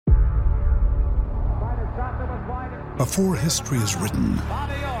Before history is written,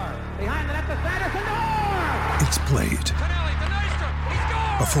 it's played.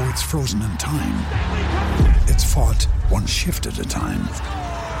 Before it's frozen in time, it's fought one shift at a time.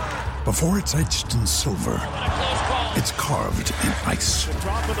 Before it's etched in silver, it's carved in ice.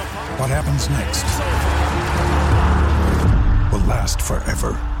 What happens next will last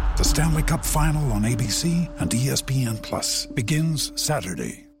forever. The Stanley Cup Final on ABC and ESPN Plus begins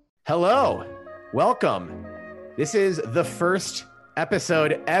Saturday. Hello, welcome. This is the first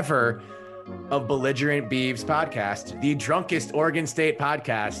episode ever of Belligerent Beavs podcast, the drunkest Oregon State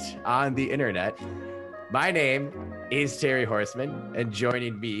podcast on the internet. My name is Terry Horseman, and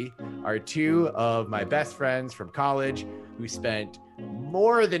joining me are two of my best friends from college who spent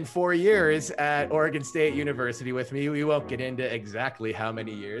more than 4 years at Oregon State University with me. We won't get into exactly how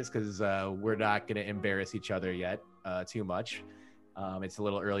many years because we're not going to embarrass each other yet too much. It's a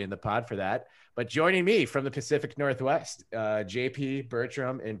little early in the pod for that. But joining me from the Pacific Northwest, JP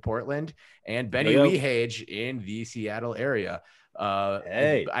Bertram in Portland and Benny Wehage in the Seattle area.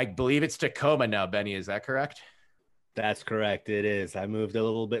 Hey, I believe it's Tacoma now, Benny. Is that correct? That's correct. It is. I moved a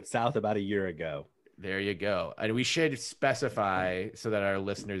little bit south about a year ago. There you go. And we should specify so that our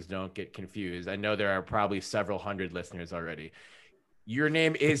listeners don't get confused. I know there are probably several hundred listeners already. Your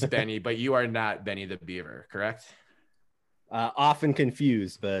name is Benny, but you are not Benny the Beaver, correct? Often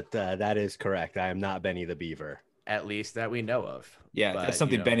confused, but that is correct. I am not Benny the Beaver. At least that we know of. Yeah, but, that's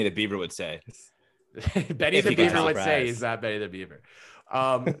something Benny the Beaver would say. Benny the Beaver would say he's not Benny the Beaver.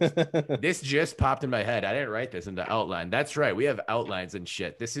 This just popped in my head. I didn't write this in the outline. That's right. We have outlines and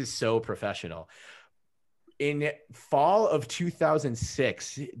shit. This is so professional. In fall of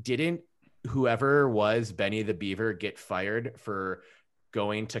 2006, didn't whoever was Benny the Beaver get fired for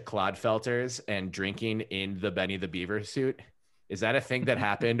going to Clodfelter's and drinking in the Benny the Beaver suit? Is that a thing that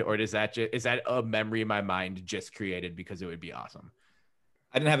happened, or is that a memory my mind just created because it would be awesome?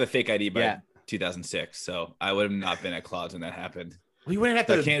 I didn't have a fake ID by 2006, so I would have not been at Clods when that happened. We wouldn't have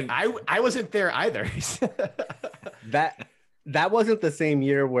to. I wasn't there either. That wasn't the same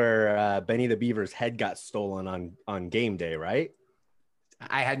year where Benny the Beaver's head got stolen on game day, right?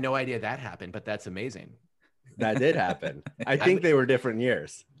 I had no idea that happened, but that's amazing. That did happen. I think they were different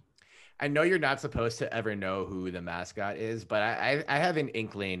years. I know you're not supposed to ever know who the mascot is, but I have an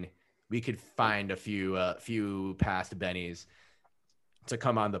inkling we could find a few past Bennies to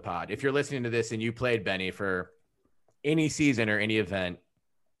come on the pod. If you're listening to this and you played Benny for any season or any event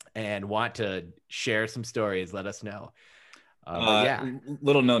and want to share some stories, let us know.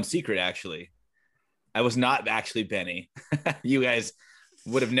 Little known secret, actually. I was not actually Benny. You guys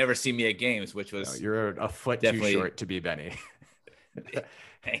would have never seen me at games, which was you're a foot definitely too short to be Benny.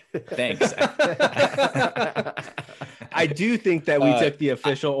 Hey, thanks. I do think that we took the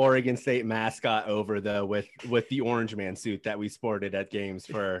official Oregon State mascot over though with the Orange Man suit that we sported at games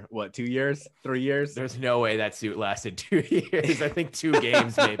for 2 years, 3 years. There's no way that suit lasted 2 years. I think 2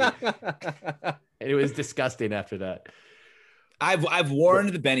 games maybe. It was disgusting after that. I've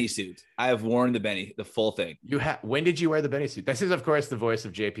worn the Benny suit. I have worn the full thing. When did you wear the Benny suit? This is, of course, the voice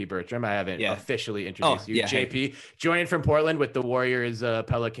of JP Bertram. I haven't officially introduced you. JP, joining from Portland with the Warriors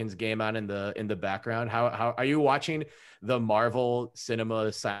Pelicans game on in the background. How are you watching the Marvel Cinema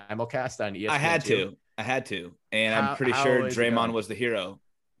simulcast on ESPN? I had to, and I'm pretty sure Draymond was the hero,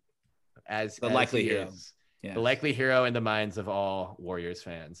 as the likely hero. Yes. The likely hero in the minds of all Warriors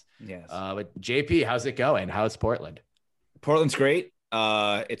fans. Yes. But JP, how's it going? How's Portland? Portland's great.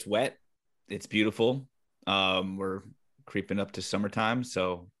 It's wet. It's beautiful. We're creeping up to summertime,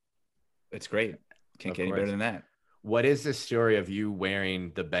 so it's great. Can't get any better than that. What is the story of you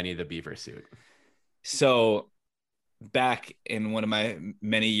wearing the Benny the Beaver suit? So back in one of my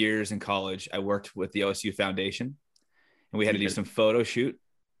many years in college, I worked with the OSU Foundation, and we had to do some photo shoot,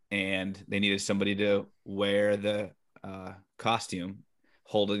 and they needed somebody to wear the costume,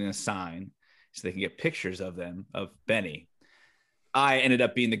 holding a sign, so they can get pictures of Benny. I ended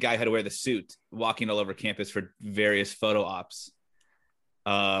up being the guy who had to wear the suit, walking all over campus for various photo ops.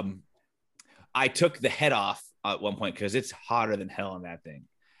 I took the head off at one point because it's hotter than hell in that thing,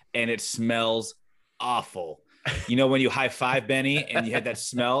 and it smells awful. You know, when you high five Benny and you had that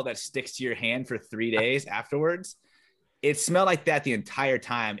smell that sticks to your hand for 3 days afterwards, it smelled like that the entire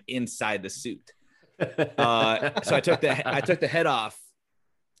time inside the suit. So I took the head off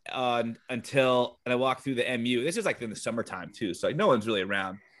until I walked through the MU. This is like in the summertime too, so like no one's really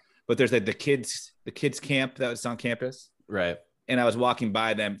around. But there's like the kids camp that was on campus, right? And I was walking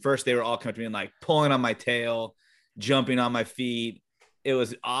by them. First, they were all coming to me and like pulling on my tail, jumping on my feet. It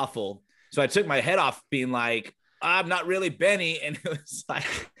was awful. So I took my head off, being like, I'm not really Benny. And it was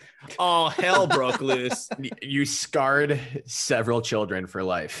like, all hell broke loose. You scarred several children for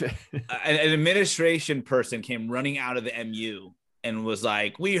life. An administration person came running out of the MU and was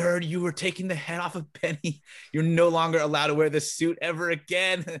like, we heard you were taking the head off of Benny. You're no longer allowed to wear this suit ever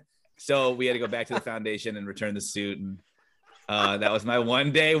again. So we had to go back to the foundation and return the suit. And that was my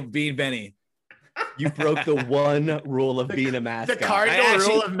one day of being Benny. You broke the one rule of being a mascot. The cardinal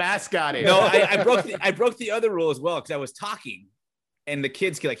rule of mascotting. No, I broke the other rule as well because I was talking, and the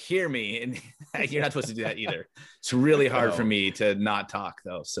kids could like hear me, and you're not supposed to do that either. It's really hard for me to not talk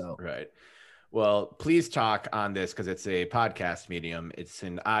though. So right. Well, please talk on this because it's a podcast medium. It's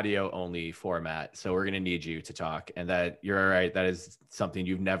an audio only format, so we're going to need you to talk, and that you're all right. That is something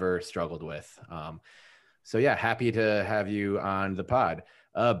you've never struggled with. So yeah, happy to have you on the pod.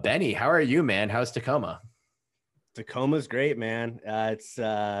 Benny, how are you, man? How's Tacoma? Tacoma's great, man. It's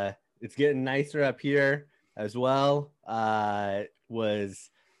getting nicer up here as well. Was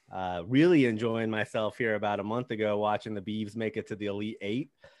really enjoying myself here about a month ago watching the Beavs make it to the Elite Eight.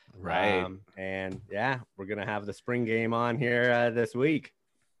 Right. And yeah, we're gonna have the spring game on here this week.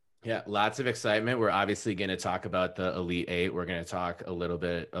 Yeah, lots of excitement. We're obviously going to talk about the Elite Eight. We're going to talk a little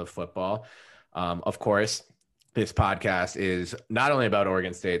bit of football. Of course, this podcast is not only about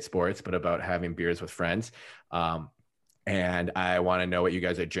Oregon State sports, but about having beers with friends. And I want to know what you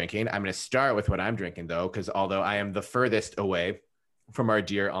guys are drinking. I'm going to start with what I'm drinking, though, because although I am the furthest away from our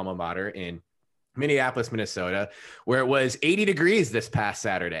dear alma mater in Minneapolis, Minnesota, where it was 80 degrees this past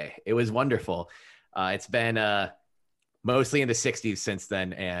Saturday. It was wonderful. It's been mostly in the 60s since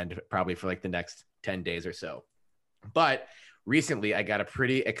then, and probably for like the next 10 days or so. But recently, I got a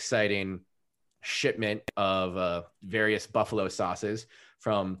pretty exciting shipment of various buffalo sauces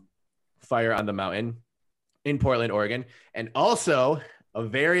from Fire on the Mountain in Portland, Oregon. And also a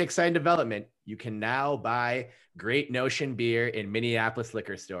very exciting development. You can now buy Great Notion beer in Minneapolis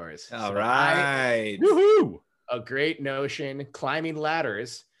liquor stores. All right. Woohoo! A Great Notion climbing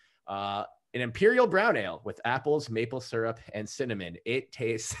ladders, an imperial brown ale with apples, maple syrup, and cinnamon. It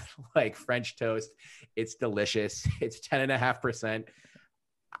tastes like French toast. It's delicious. It's 10.5%.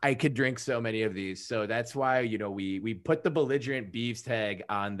 I could drink so many of these. So that's why, we put the belligerent Beavs tag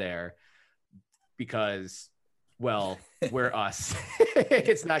on there because, well, we're us.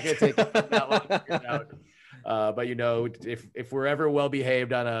 It's not going to take that long to figure it out. But, if we're ever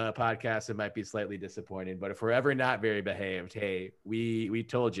well-behaved on a podcast, it might be slightly disappointing. But if we're ever not very behaved, hey, we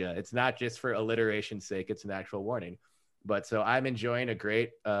told you. It's not just for alliteration's sake. It's an actual warning. But so I'm enjoying a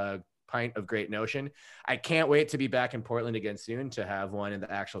great pint of Great Notion. I can't wait to be back in Portland again soon to have one in the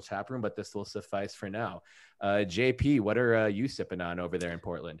actual tap room, but this will suffice for now. JP, what are you sipping on over there in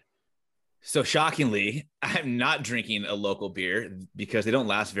Portland? So shockingly, I'm not drinking a local beer because they don't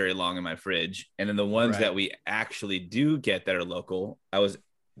last very long in my fridge. And then the ones that we actually do get that are local, I was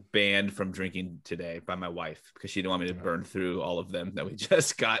banned from drinking today by my wife because she didn't want me to burn through all of them that we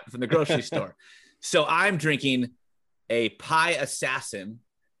just got from the grocery store. So I'm drinking a Pie Assassin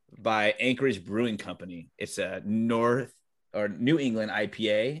by Anchorage Brewing Company. It's a New England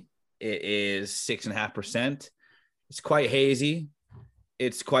IPA. It is 6.5%. It's quite hazy.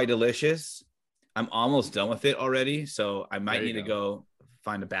 It's quite delicious. I'm almost done with it already, so I might need to go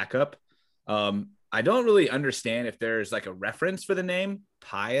find a backup. I don't really understand if there's like a reference for the name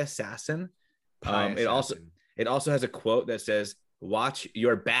Pie Assassin. It also has a quote that says, "Watch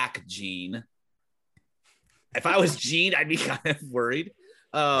your back, Gene." If I was Gene, I'd be kind of worried.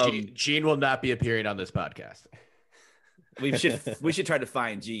 Gene will not be appearing on this podcast. We should try to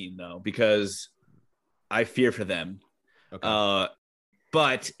find Gene though, because I fear for them. Okay.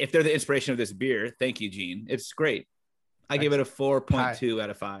 But if they're the inspiration of this beer, thank you, Gene. It's great. I give it a 4.2 out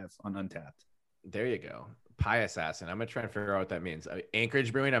of 5 on Untapped. There you go. Pie Assassin. I'm gonna try and figure out what that means.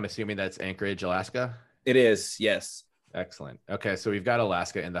 Anchorage Brewing. I'm assuming that's Anchorage, Alaska. It is. Yes. Excellent. Okay, so we've got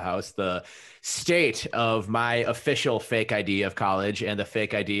Alaska in the house, the state of my official fake ID of college and the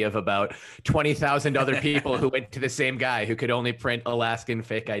fake ID of about 20,000 other people who went to the same guy who could only print Alaskan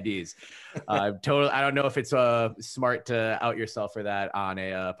fake IDs. I don't know if it's smart to out yourself for that on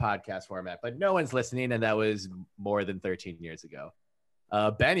a podcast format, but no one's listening, and that was more than 13 years ago.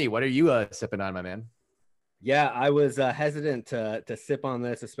 Benny, what are you sipping on, my man? Yeah, I was hesitant to sip on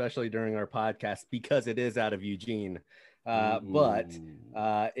this, especially during our podcast, because it is out of Eugene. But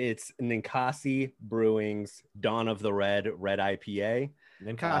it's Ninkasi Brewing's Dawn of the Red IPA,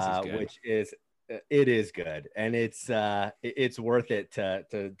 which is good, and it's worth it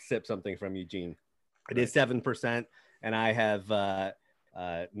to sip something from Eugene. It is 7%, and I have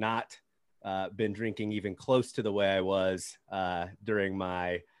not been drinking even close to the way I was during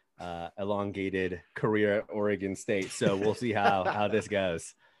my elongated career at Oregon State. So we'll see how this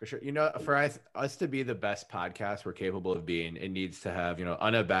goes. For sure. You know, for us to be the best podcast we're capable of being, it needs to have, you know,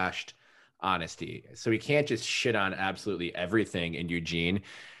 unabashed honesty. So we can't just shit on absolutely everything in Eugene.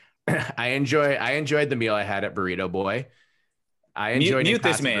 I enjoyed the meal I had at Burrito Boy. I enjoyed mute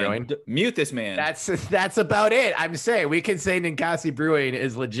this Ninkasi man. Brewing. Mute this man. That's about it. I'm saying we can say Ninkasi Brewing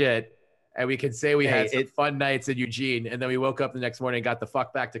is legit, and we can say we had some fun nights in Eugene, and then we woke up the next morning and got the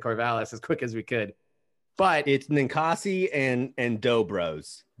fuck back to Corvallis as quick as we could. But it's Ninkasi and Dough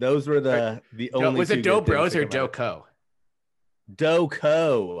Bros. Those were the only. Was it Dough Bros or Dough Co? Dough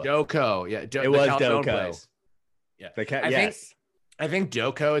Co. Dough Co. Yeah, it was Dough Co. Yeah, yes. I think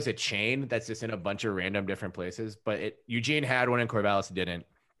Dough Co is a chain that's just in a bunch of random different places, but Eugene had one and Corvallis didn't.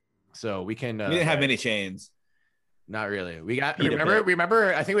 So we can. We didn't have many chains. Not really. We got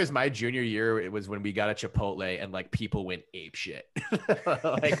remember. I think it was my junior year. It was when we got a Chipotle and like people went ape shit.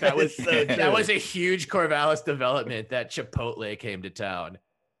 Like that was that was a huge Corvallis development. That Chipotle came to town.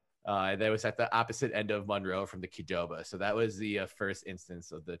 That was at the opposite end of Monroe from the Qdoba. So that was the first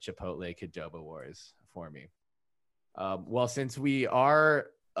instance of the Chipotle Qdoba wars for me. Well, since we are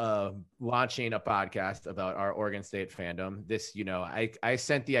launching a podcast about our Oregon State fandom, this, you know, I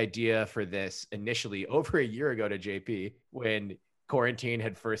sent the idea for this initially over a year ago to JP when quarantine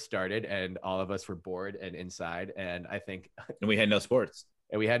had first started and all of us were bored and inside. And I think and we had no sports.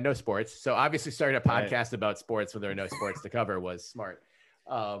 So obviously starting a podcast about sports when there are no sports to cover was smart.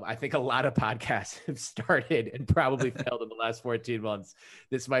 I think a lot of podcasts have started and probably failed in the last 14 months.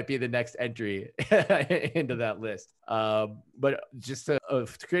 This might be the next entry into that list. But just to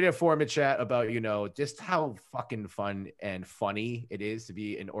create a forum of chat about, you know, just how fucking fun and funny it is to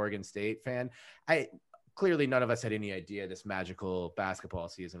be an Oregon State fan. Clearly none of us had any idea this magical basketball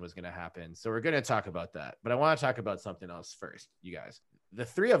season was going to happen. So we're going to talk about that. But I want to talk about something else first, you guys. The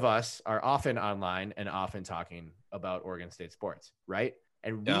three of us are often online and often talking about Oregon State sports, right?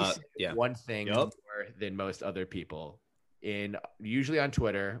 And we say one thing more than most other people. Usually on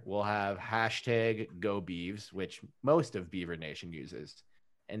Twitter, we'll have hashtag #GoBeavs, which most of Beaver Nation uses.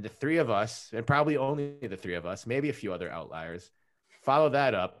 And the three of us, and probably only the three of us, maybe a few other outliers, follow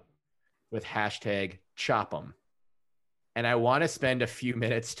that up with hashtag #ChopEm. And I want to spend a few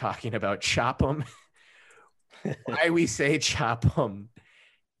minutes talking about #ChopEm, why we say #ChopEm,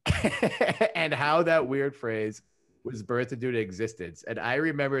 and how that weird phrase was birthed into existence. And I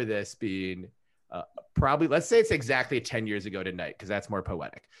remember this being probably, let's say it's exactly 10 years ago tonight, because that's more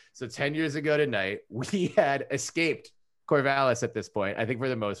poetic. So 10 years ago tonight, we had escaped Corvallis at this point, I think for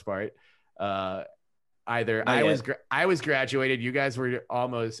the most part. Either I was graduated, you guys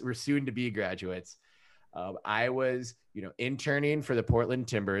were soon to be graduates. I was, you know, interning for the Portland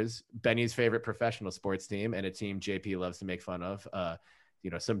Timbers, Benny's favorite professional sports team, and a team JP loves to make fun of. You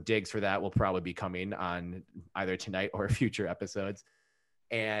know, some digs for that will probably be coming on either tonight or future episodes.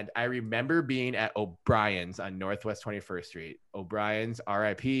 And I remember being at O'Brien's on Northwest 21st Street. O'Brien's,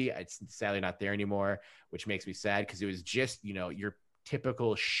 RIP. It's sadly not there anymore, which makes me sad because it was just, you know, your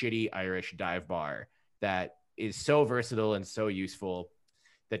typical shitty Irish dive bar that is so versatile and so useful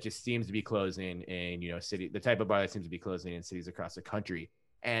that just seems to be closing in, you know, the type of bar that seems to be closing in cities across the country.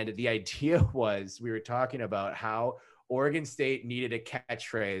 And the idea was we were talking about how Oregon State needed a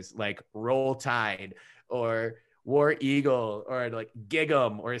catchphrase like Roll Tide or War Eagle or like Gig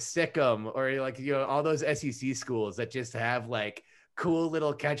 'em or Sick 'em or like, you know, all those SEC schools that just have like cool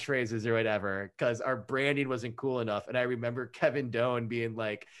little catchphrases or whatever, because our branding wasn't cool enough. And I remember Kevin Doan being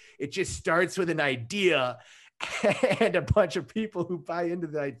like, it just starts with an idea and a bunch of people who buy into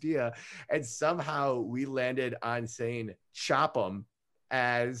the idea. And somehow we landed on saying #ChopEm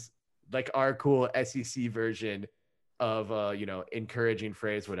as like our cool SEC version of you know, encouraging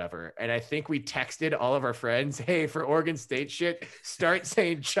phrase, whatever. And I think we texted all of our friends, hey, for Oregon State shit, start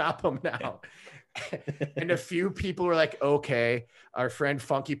saying #ChopEm now. And a few people were like, okay. Our friend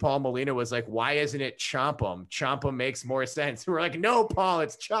Funky Paul Molina was like, why isn't it #ChopEm? #ChopEm makes more sense. We're like, no, Paul,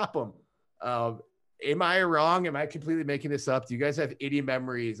 it's #ChopEm. Am I wrong? Am I completely making this up? Do you guys have any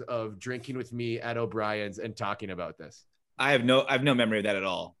memories of drinking with me at O'Brien's and talking about this? I have no memory of that at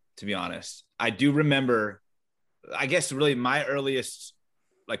all, to be honest. I do remember, I guess really my earliest,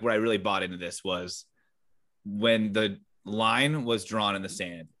 like where I really bought into this was when the line was drawn in the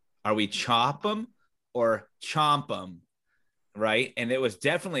sand. Are we #ChopEm or #ChompEm? Right. And it was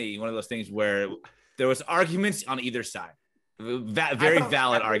definitely one of those things where there was arguments on either side. Very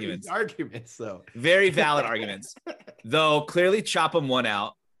valid arguments. Very valid arguments. Though clearly #ChopEm won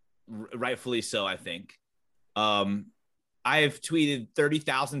out, rightfully so, I think. I have tweeted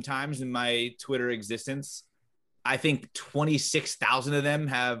 30,000 times in my Twitter existence I think 26,000 of them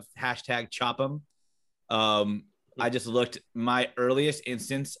have hashtag chop 'em. I just looked. My earliest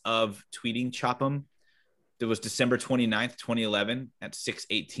instance of tweeting chop 'em, it was December 29th, 2011 at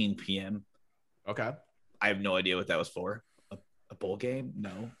 6:18 p.m. Okay. I have no idea what that was for. A bowl game?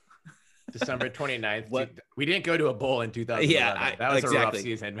 No. December 29th. We didn't go to a bowl in 2011. Yeah, that was exactly. a rough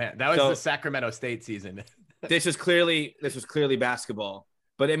season, man. That was the Sacramento State season. This was clearly basketball.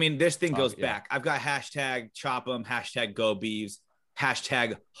 But I mean, this thing goes back. I've got hashtag chop 'em, hashtag go Beavs,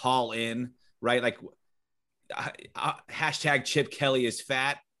 hashtag haul in, right? Like hashtag Chip Kelly is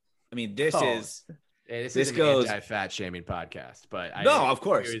fat. I mean, this is an anti-fat shaming podcast, but of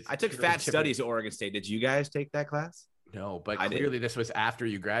course. I took fat studies at Oregon State. Did you guys take that class? No, but clearly this was after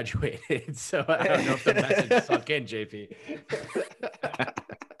you graduated, so I don't know if the message sunk in, JP.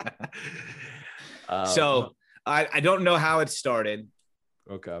 So I don't know how it started.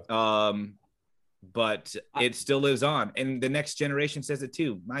 Okay. But it still lives on, and the next generation says it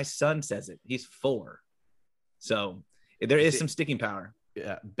too. My son says it. He's 4, so there is some sticking power.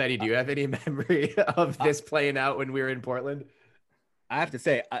 Yeah, Betty, do you have any memory of this playing out when we were in Portland? I have to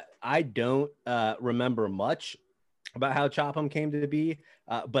say, I don't remember much about how Chop 'em came to be,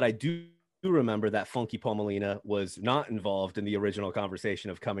 but I do remember that Funky Paul Molina was not involved in the original conversation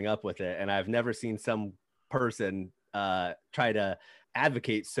of coming up with it, and I've never seen some person try to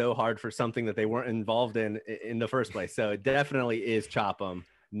advocate so hard for something that they weren't involved in the first place. So it definitely is Chop 'em,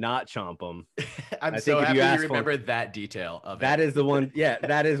 not Chomp 'em. I'm so happy you remember that detail of it. That is the one. Yeah,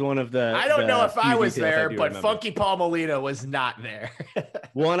 that is one of the. I don't know if I was there, but Funky Paul Molina was not there.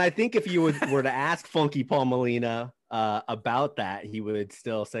 Well, and I think if you were to ask Funky Paul Molina about that, he would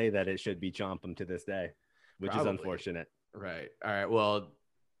still say that it should be Chomp 'em to this day, which is unfortunate. Right. All right. Well,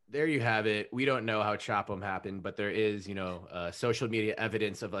 there you have it. We don't know how Chop 'em happened, but there is, social media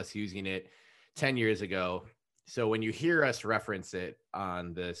evidence of us using it 10 years ago. So when you hear us reference it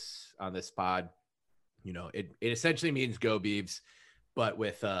on this pod, it essentially means go Beavs, but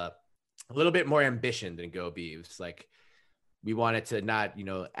with a little bit more ambition than go Beavs. Like we wanted to not,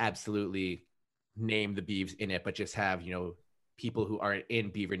 absolutely name the Beavs in it, but just have, people who aren't in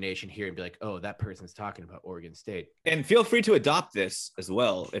Beaver Nation here and be like, oh, that person's talking about Oregon State. And feel free to adopt this as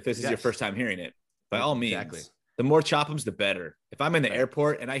well. If this is your first time hearing it, by all means, the more chop 'ems, the better. If I'm in the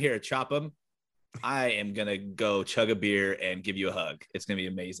airport and I hear a chop 'em, I am going to go chug a beer and give you a hug. It's going to be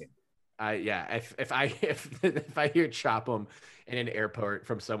amazing. If I hear chop 'em in an airport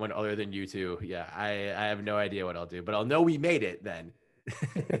from someone other than you two, I have no idea what I'll do, but I'll know we made it then.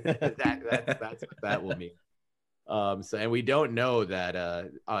 That's what that will mean. And we don't know that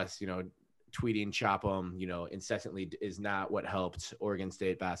us, tweeting chop 'em, incessantly is not what helped Oregon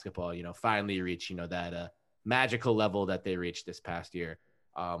State basketball, finally reach, that magical level that they reached this past year.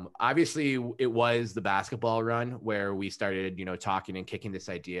 Obviously it was the basketball run where we started, talking and kicking this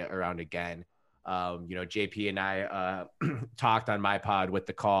idea around again. JP and I talked on my pod with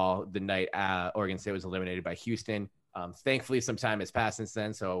the call the night Oregon State was eliminated by Houston. Thankfully some time has passed since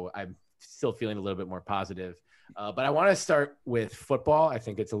then, so I'm still feeling a little bit more positive. But I want to start with football. I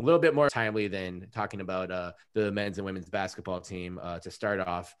think it's a little bit more timely than talking about the men's and women's basketball team to start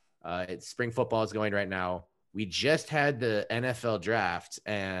off. It's spring football is going right now. We just had the NFL draft,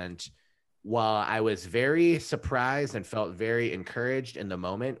 and while I was very surprised and felt very encouraged in the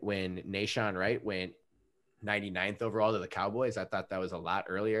moment when Nahshon Wright went 99th overall to the Cowboys, I thought that was a lot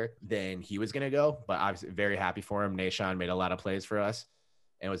earlier than he was going to go, but I was very happy for him. Nahshon made a lot of plays for us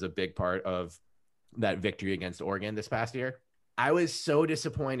and was a big part of that victory against Oregon this past year. I was so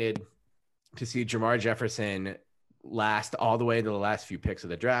disappointed to see Jamar Jefferson last all the way to the last few picks of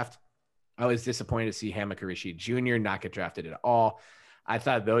the draft. I was disappointed to see Hamaka Rashid Jr. not get drafted at all. I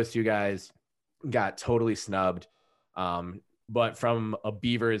thought those two guys got totally snubbed. But from a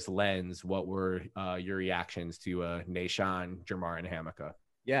Beavers lens, what were your reactions to Nahshon, Jamar, and Hamaka?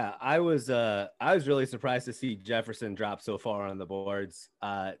 Yeah, I was really surprised to see Jefferson drop so far on the boards.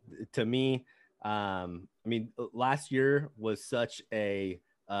 To me, last year was such a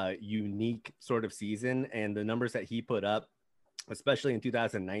unique sort of season, and the numbers that he put up, especially in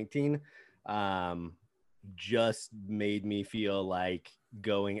 2019, just made me feel like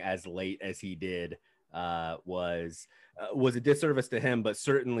going as late as he did was a disservice to him, but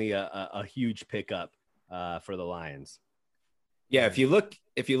certainly a huge pickup for the Lions. Yeah, if you look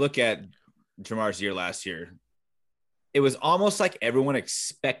at Jamar's year last year, it was almost like everyone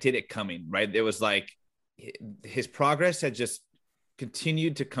expected it coming, right? It was like his progress had just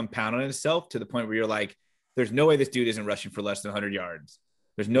continued to compound on itself to the point where you're like, there's no way this dude isn't rushing for less than 100 yards.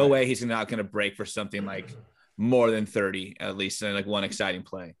 There's no way he's not going to break for something like more than 30, at least in like one exciting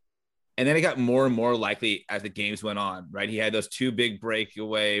play. And then it got more and more likely as the games went on, right? He had those 2 big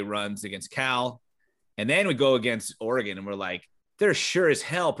breakaway runs against Cal. And then we go against Oregon, and we're like, they're sure as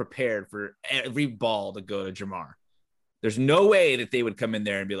hell prepared for every ball to go to Jamar. There's no way that they would come in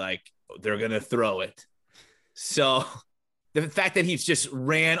there and be like, they're going to throw it. So the fact that he's just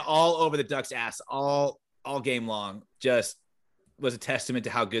ran all over the Ducks' ass all game long just was a testament to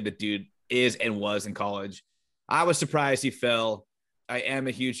how good the dude is and was in college. I was surprised he fell. I am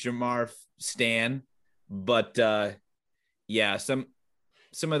a huge Jamar stan, but yeah, some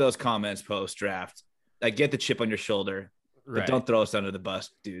of those comments post draft, I get the chip on your shoulder, but don't throw us under the bus,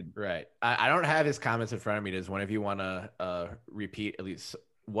 dude. Right. I don't have his comments in front of me. Does one of you want to repeat at least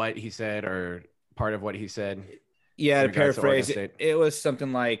what he said or part of what he said? Yeah, to paraphrase, it was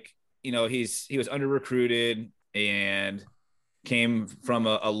something like, he was under recruited and came from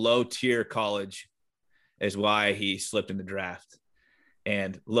a low tier college is why he slipped in the draft.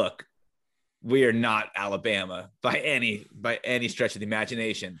 And look, we are not Alabama by any stretch of the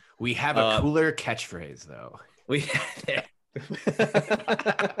imagination. We have a cooler catchphrase, though.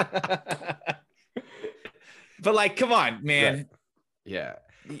 But like, come on, man. Right. Yeah.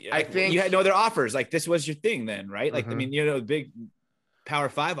 I think you had no other offers. Like, this was your thing then, right? Like, I mean, big Power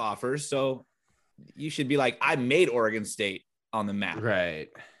 5 offers. So you should be like, I made Oregon State on the map. Right.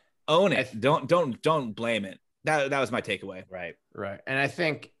 Own it. Don't blame it. That was my takeaway. Right. And I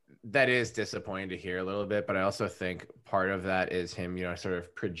think that is disappointing to hear a little bit, but I also think part of that is him, sort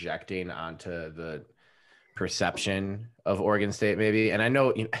of projecting onto the perception of Oregon State, maybe. And I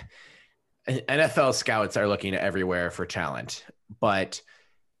know NFL scouts are looking everywhere for talent, but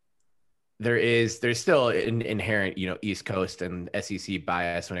there's still an inherent, East Coast and SEC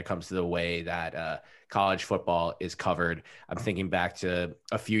bias when it comes to the way that college football is covered. I'm thinking back to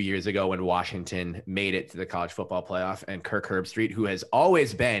a few years ago when Washington made it to the college football playoff, and Kirk Herbstreit, who has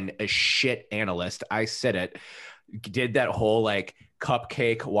always been a shit analyst, I said it, did that whole like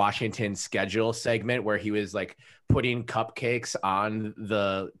cupcake Washington schedule segment where he was like putting cupcakes on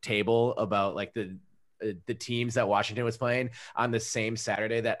the table about like the teams that Washington was playing on the same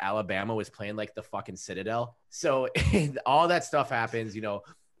Saturday that Alabama was playing like the fucking Citadel. So all that stuff happens,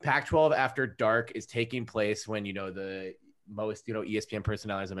 Pac-12 After Dark is taking place when, the most, ESPN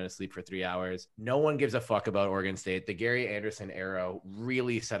personalities have been asleep for 3 hours. No one gives a fuck about Oregon State. The Gary Anderson era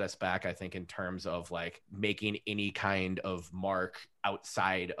really set us back, I think, in terms of like making any kind of mark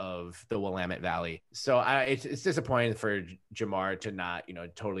outside of the Willamette Valley. So it's disappointing for Jamar to not,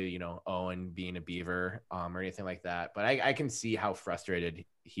 totally, own being a Beaver or anything like that. But I can see how frustrated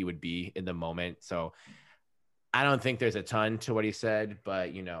he would be in the moment. So I don't think there's a ton to what he said,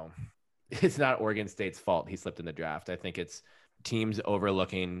 but, it's not Oregon State's fault he slipped in the draft. I think it's teams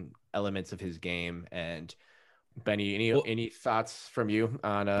overlooking elements of his game. And Benny, any thoughts from you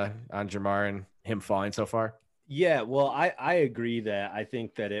on Jamar and him falling so far? Yeah, well, I agree that I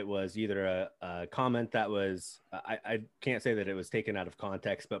think that it was either a comment that was, I can't say that it was taken out of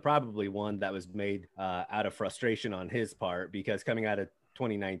context, but probably one that was made out of frustration on his part, because coming out of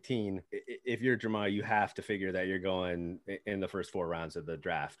 2019, if you're Jamar, you have to figure that you're going in the first 4 rounds of the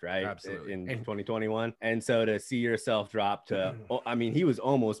draft, right? Absolutely. In 2021. And so to see yourself drop to, I mean, he was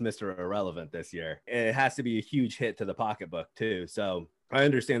almost Mr. Irrelevant this year. It has to be a huge hit to the pocketbook too. So I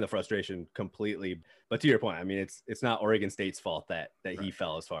understand the frustration completely, but to your point, I mean, it's not Oregon State's fault that he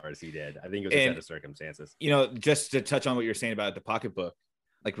fell as far as he did. I think it was a set of circumstances. Just to touch on what you're saying about the pocketbook,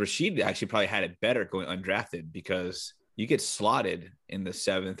 like Rashid actually probably had it better going undrafted, because you get slotted in the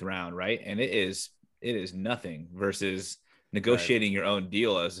 7th round, right? And it is nothing versus negotiating your own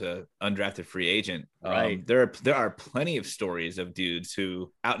deal as a undrafted free agent. Right. There are plenty of stories of dudes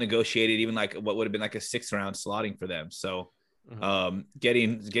who out negotiated even like what would have been like a 6th round slotting for them. So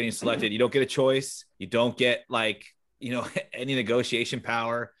getting selected, you don't get a choice. You don't get like, any negotiation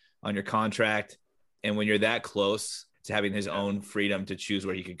power on your contract. And when you're that close to having his own freedom to choose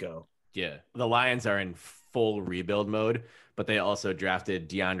where he could go. Yeah. The Lions are in full rebuild mode, but they also drafted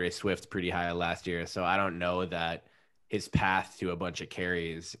DeAndre Swift pretty high last year. So I don't know that his path to a bunch of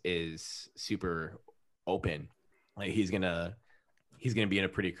carries is super open. Like he's going to be in a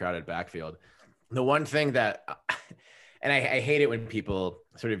pretty crowded backfield. The one thing that, and I hate it when people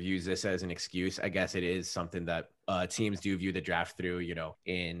sort of use this as an excuse. I guess it is something that teams do view the draft through,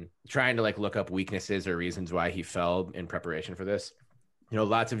 in trying to like look up weaknesses or reasons why he fell in preparation for this.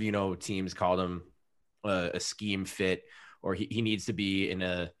 Lots of, teams called him a scheme fit, or he needs to be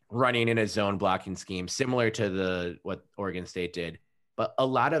running in a zone blocking scheme, similar to what Oregon State did. But a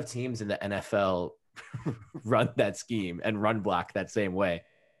lot of teams in the NFL run that scheme and run block that same way.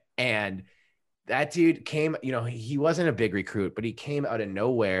 And that dude came, he wasn't a big recruit, but he came out of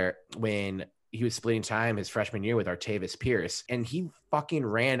nowhere when he was splitting time his freshman year with Artavis Pierce, and he fucking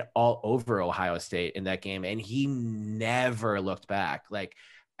ran all over Ohio State in that game, and he never looked back. Like,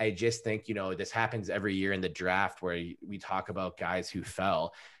 I just think, this happens every year in the draft where we talk about guys who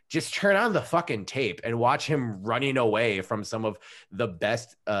fell. Just turn on the fucking tape and watch him running away from some of the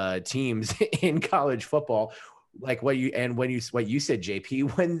best teams in college football. Like what you said,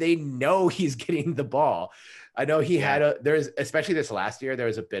 JP, when they know he's getting the ball. I know he had there's, especially this last year, there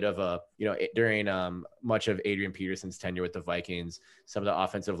was a bit of a, during much of Adrian Peterson's tenure with the Vikings, some of the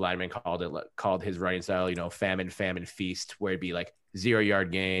offensive linemen called his running style, famine, feast, where it'd be like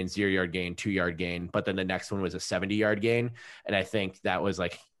 0-yard gain, 0-yard gain, 2-yard gain. But then the next one was a 70-yard gain. And I think that was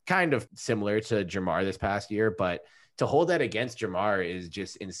like kind of similar to Jamar this past year, but to hold that against Jamar is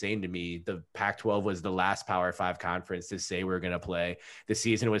just insane to me. The Pac-12 was the last Power 5 conference to say we're going to play. The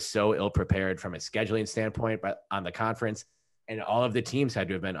season was so ill prepared from a scheduling standpoint, but on the conference, and all of the teams had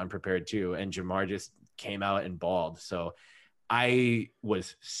to have been unprepared too. And Jamar just came out and balled. So I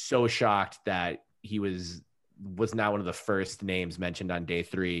was so shocked that he was not one of the first names mentioned on day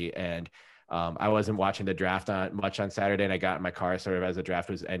 3. And I wasn't watching the draft much on Saturday, and I got in my car sort of as the draft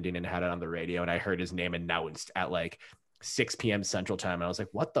was ending and had it on the radio, and I heard his name announced at like 6 p.m. Central Time. And I was like,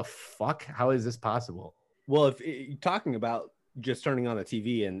 what the fuck? How is this possible? Well, if you're talking about just turning on the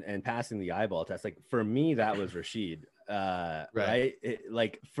TV and passing the eyeball test, like for me, that was Rashid. Right?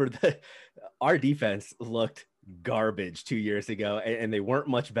 Our defense looked garbage 2 years ago, and they weren't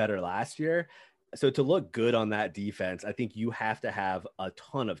much better last year. So to look good on that defense, I think you have to have a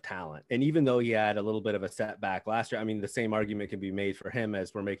ton of talent. And even though he had a little bit of a setback last year, I mean, the same argument can be made for him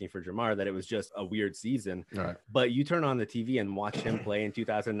as we're making for Jamar, that it was just a weird season. Right. But you turn on the TV and watch him play in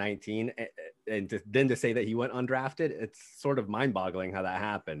 2019, and then to say that he went undrafted, it's sort of mind-boggling how that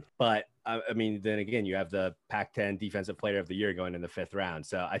happened. But I mean, then again, you have the Pac-10 Defensive Player of the Year going in the 5th round.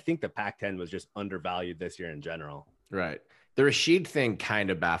 So I think the Pac-10 was just undervalued this year in general. Right. The Rashid thing kind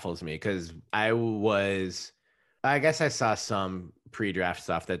of baffles me because I guess I saw some pre-draft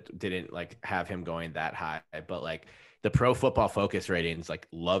stuff that didn't like have him going that high, but like the Pro Football Focus ratings like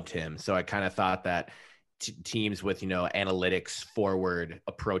loved him. So I kind of thought that teams with, analytics forward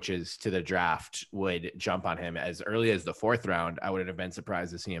approaches to the draft would jump on him as early as the 4th round. I wouldn't have been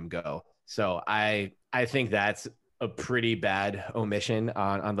surprised to see him go. So I think that's a pretty bad omission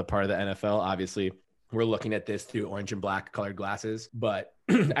on the part of the NFL. Obviously, we're looking at this through orange and black colored glasses, but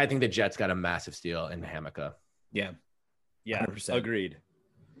I think the Jets got a massive steal in Hamilka. Yeah. 100%. Agreed.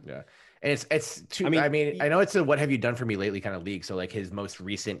 Yeah. And it's too, I know it's a what have you done for me lately kind of league. So like his most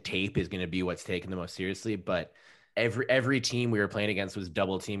recent tape is going to be what's taken the most seriously, but every team we were playing against was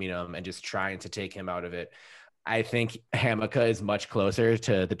double teaming him and just trying to take him out of it. I think Hamilka is much closer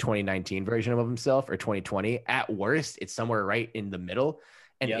to the 2019 version of himself, or 2020. At worst, it's somewhere right in the middle.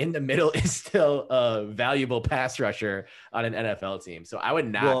 And in the middle is still a valuable pass rusher on an NFL team. So I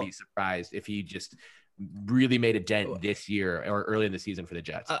would not be surprised if he just really made a dent this year or early in the season for the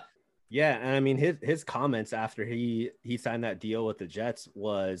Jets. Yeah, and I mean his comments after he signed that deal with the Jets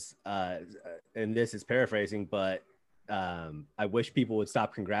was, and this is paraphrasing, but I wish people would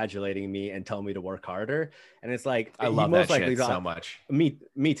stop congratulating me and tell me to work harder. And it's like, I love that shit so much.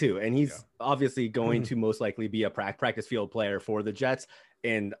 Me too. And he's obviously going to most likely be a practice field player for the Jets.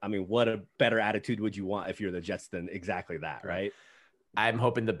 And I mean, what a better attitude would you want if you're the Jets than exactly that, right? I'm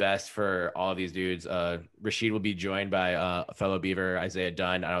hoping the best for all of these dudes. Rashid will be joined by a fellow Beaver, Isaiah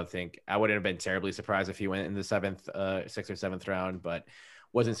Dunn. I wouldn't have been terribly surprised if he went in the 6th or 7th round, but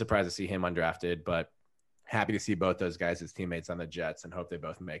wasn't surprised to see him undrafted. But happy to see both those guys as teammates on the Jets and hope they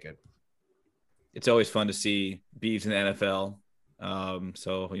both make it. It's always fun to see Beavs in the NFL.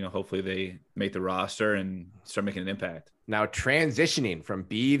 So, hopefully they make the roster and start making an impact. Now transitioning from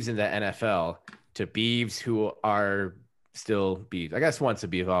Beavs in the NFL to Beavs who are still Beavs. I guess once a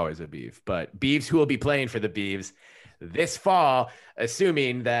Beav, always a Beav, but Beavs who will be playing for the Beavs this fall,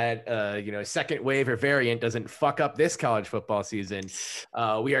 assuming that, second wave or variant doesn't fuck up this college football season.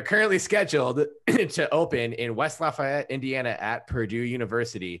 We are currently scheduled to open in West Lafayette, Indiana at Purdue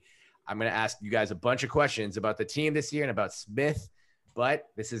University. I'm going to ask you guys a bunch of questions about the team this year and about Smith, but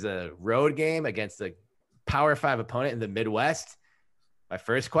this is a road game against a Power 5 opponent in the Midwest. My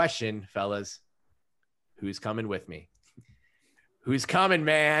first question, fellas, who's coming with me? Who's coming,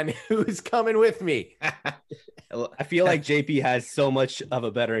 man? Who's coming with me? I feel like JP has so much of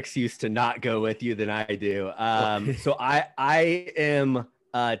a better excuse to not go with you than I do. So I am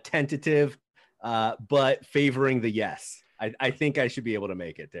tentative, but favoring the yes. I think I should be able to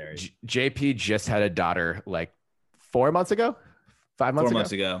make it, Terry. JP just had a daughter like 5 5 months 4 ago?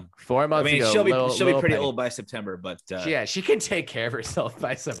 months ago. 4 months I mean, ago. she'll be pretty penny. old by September, but Yeah, she can take care of herself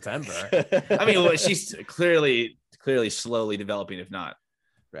by September. I mean, she's clearly slowly developing, if not.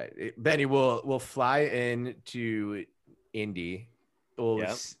 Right. Benny, we'll fly in to Indy. We'll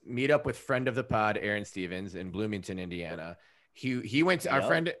meet up with friend of the pod, Aaron Stevens, in Bloomington, Indiana. He went to our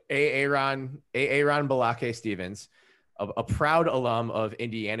friend Aaron Balake Stevens, a proud alum of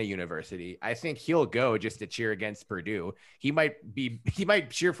Indiana University. I think he'll go just to cheer against Purdue. He might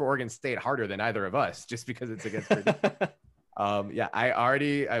cheer for Oregon State harder than either of us just because it's against Purdue.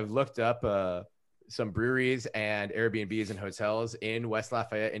 I've looked up some breweries and Airbnbs and hotels in West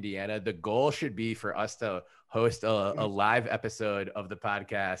Lafayette, Indiana. The goal should be for us to host a live episode of the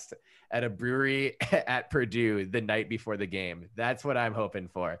podcast at a brewery at Purdue the night before the game. That's what I'm hoping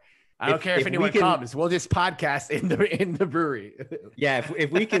for. I don't care if anyone comes. We'll just podcast in the brewery. Yeah,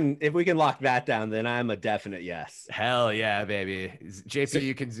 if we can lock that down, then I'm a definite yes. Hell yeah, baby. JP,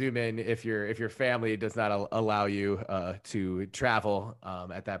 you can zoom in if your family does not allow you to travel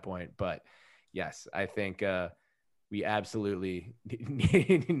at that point. But yes, I think we absolutely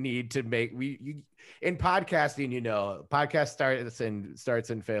need to make in podcasting. Podcast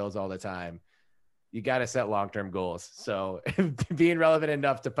starts and fails all the time. You got to set long-term goals. So being relevant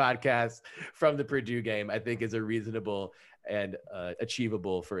enough to podcast from the Purdue game, I think is a reasonable and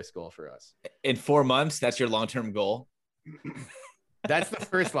achievable first goal for us. In 4 months, that's your long-term goal? That's the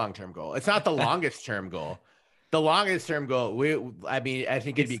first long-term goal. It's not the longest-term goal. The longest-term goal, I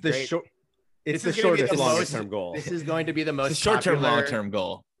think it'd be great. It's the shortest long-term goal. This is going to be the most short-term, long-term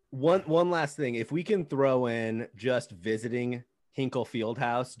goal. One last thing. If we can throw in just visiting Tinkle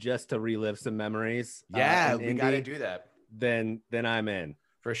Fieldhouse just to relive some memories. Yeah, we got to do that. Then I'm in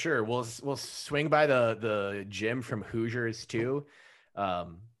for sure. We'll swing by the gym from Hoosiers too.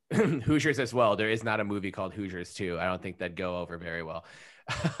 Hoosiers as well. There is not a movie called Hoosiers 2. I don't think that'd go over very well.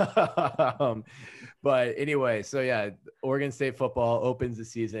 But anyway, so yeah, Oregon State football opens the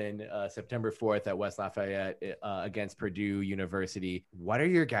season September 4th at West Lafayette against Purdue University. What are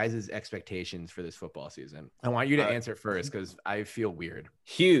your guys' expectations for this football season? I want you to answer first because I feel weird.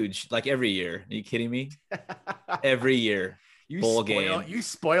 Huge, like every year. Are you kidding me? Every year. You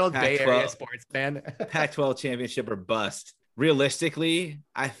spoiled Bay Area sports fan. Pac-12 championship or bust. Realistically,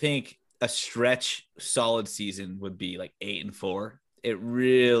 I think a stretch solid season would be like 8-4. It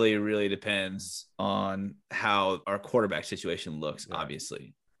really, really depends on how our quarterback situation looks,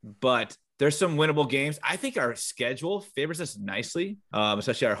 obviously. But there's some winnable games. I think our schedule favors us nicely,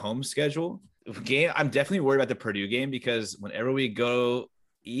 especially our home schedule. I'm definitely worried about the Purdue game because whenever we go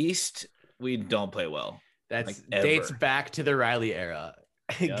east, we don't play well. That dates back to the Riley era.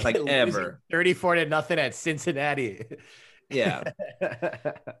 Like ever. 34-0 at Cincinnati. Yeah.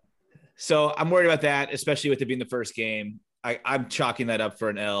 So I'm worried about that, especially with it being the first game. I'm chalking that up for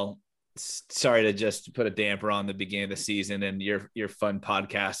an L. Sorry to just put a damper on the beginning of the season and your fun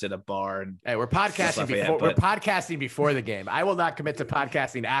podcast at a bar. And hey, we're podcasting before. We're podcasting before the game. I will not commit to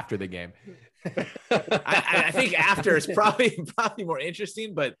podcasting after the game. I think after is probably more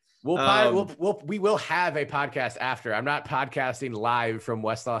interesting, but we will have a podcast after. I'm not podcasting live from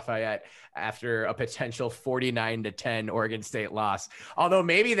West Lafayette after a potential 49-10 Oregon State loss. Although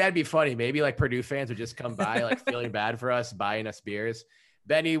maybe that'd be funny. Maybe like Purdue fans would just come by, like feeling bad for us, buying us beers.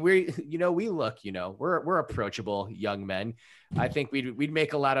 Benny, we're approachable young men. I think we'd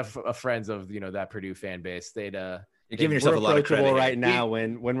make a lot of friends of that Purdue fan base. You're giving yourself a lot of credit right now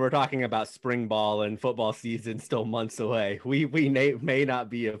when we're talking about spring ball and football season still months away. We may not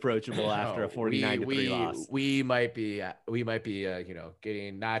be approachable after a 49-3 loss. We might be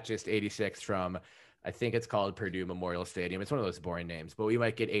getting not just 86 from, I think it's called Purdue Memorial Stadium. It's one of those boring names, but we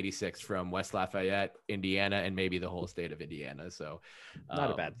might get 86 from West Lafayette, Indiana, and maybe the whole state of Indiana. So not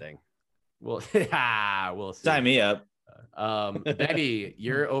a bad thing. We'll see. Sign me up. Benny,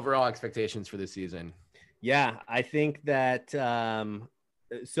 your overall expectations for this season? Yeah, I think that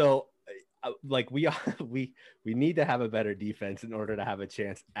we need to have a better defense in order to have a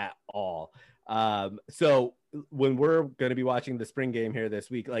chance at all. So when we're going to be watching the spring game here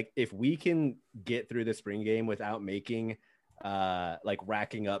this week, like if we can get through the spring game without making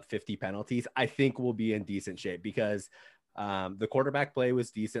racking up 50 penalties, I think we'll be in decent shape because the quarterback play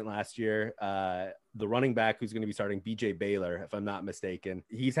was decent last year. The running back who's going to be starting, BJ Baylor, if I'm not mistaken,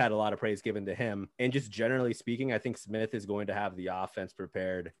 he's had a lot of praise given to him. And just generally speaking, I think Smith is going to have the offense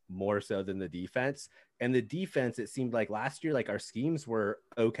prepared more so than the defense. And the defense, it seemed like last year, like our schemes were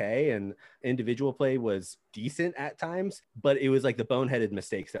okay and individual play was decent at times, but it was like the boneheaded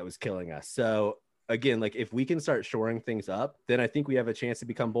mistakes that was killing us. So again, like if we can start shoring things up, then I think we have a chance to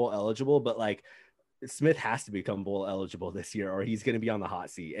become bowl eligible. But like Smith has to become bowl eligible this year, or he's going to be on the hot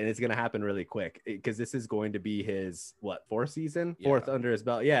seat, and it's going to happen really quick because this is going to be his fourth season, fourth under his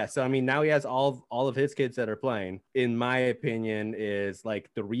belt. Yeah. So I mean, now he has all of his kids that are playing. In my opinion, is like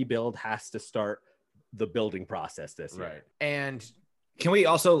the rebuild has to start the building process this year. Right. And can we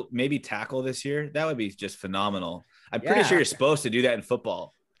also maybe tackle this year? That would be just phenomenal. I'm pretty sure you're supposed to do that in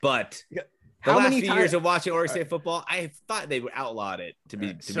football, but the last few years of watching Oregon State football, I thought they would outlaw it to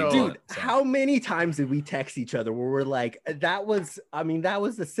be dude. How many times did we text each other where we're like, that was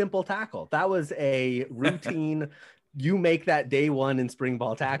a simple tackle. That was a routine. You make that day one in spring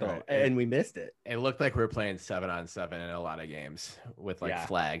ball tackle, and we missed it. It looked like we were playing 7-on-7 in a lot of games with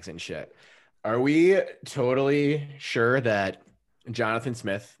flags and shit. Are we totally sure that Jonathan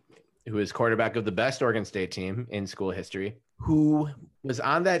Smith, who is quarterback of the best Oregon State team in school history, who was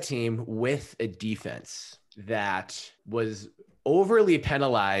on that team with a defense that was overly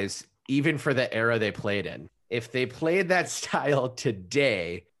penalized even for the era they played in? If they played that style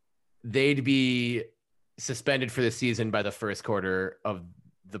today, they'd be suspended for the season by the first quarter of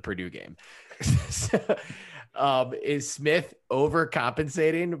the Purdue game. Is Smith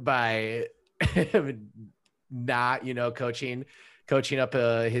overcompensating by not, coaching up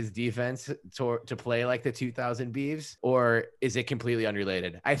his defense to play like the 2000 Beavs, or is it completely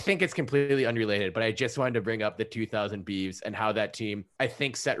unrelated? I think it's completely unrelated, but I just wanted to bring up the 2000 Beavs and how that team, I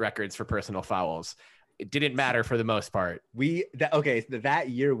think, set records for personal fouls. It didn't matter for the most part. That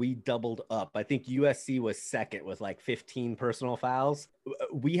year we doubled up. I think USC was second with like 15 personal fouls.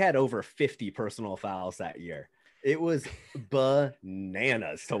 We had over 50 personal fouls that year. It was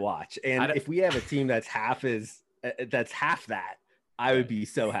bananas to watch. And if we have a team that's half that, I would be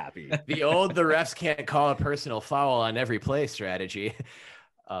so happy. The refs can't call a personal foul on every play strategy.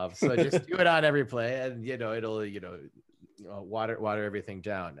 So just do it on every play, and it'll water everything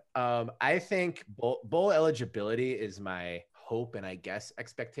down. I think bowl eligibility is my hope and I guess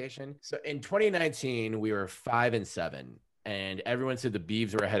expectation. So in 2019 we were 5-7. And everyone said the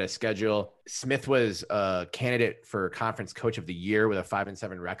Beavs were ahead of schedule. Smith was a candidate for Conference Coach of the Year with a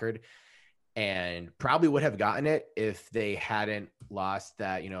 5-7 record, and probably would have gotten it if they hadn't lost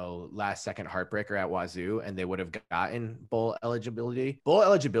that, last second heartbreaker at Wazoo, and they would have gotten bowl eligibility. Bowl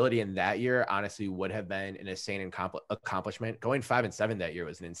eligibility in that year, honestly, would have been an insane accomplishment. Going 5-7 that year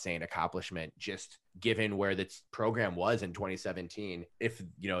was an insane accomplishment, just given where the program was in 2017. If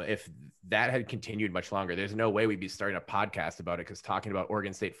that had continued much longer, there's no way we'd be starting a podcast about it, because talking about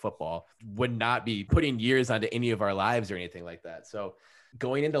Oregon State football would not be putting years onto any of our lives or anything like that. So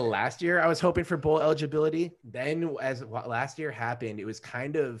going into last year, I was hoping for bowl eligibility. Then as last year happened, it was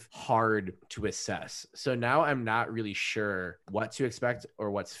kind of hard to assess. So now I'm not really sure what to expect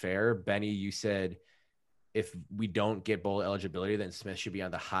or what's fair. Benny, you said if we don't get bowl eligibility, then Smith should be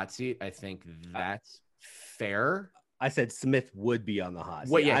on the hot seat. I think that's fair. I said Smith would be on the hot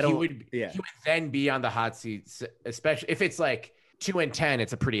seat. Well, yeah, he would then be on the hot seat, especially if it's like 2-10,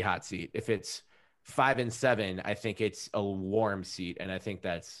 it's a pretty hot seat. If it's 5-7, I think it's a warm seat, and I think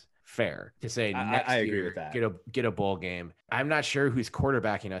that's fair to say. I agree with that. Get a bowl game. I'm not sure who's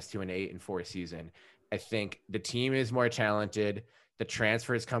quarterbacking us to an 8-4 season. I think the team is more talented. The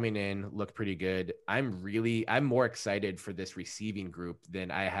transfers coming in look pretty good. I'm more excited for this receiving group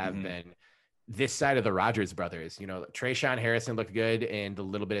than I have been this side of the Rogers brothers. Trayshawn Harrison looked good in the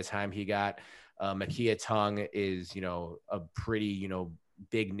little bit of time he got. Makia Tongue is, a pretty,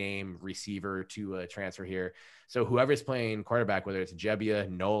 big name receiver to transfer here. So whoever's playing quarterback, whether it's Jebbia,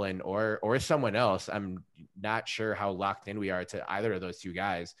 Nolan, or someone else, I'm not sure how locked in we are to either of those two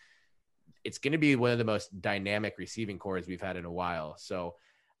guys. It's going to be one of the most dynamic receiving cores we've had in a while. So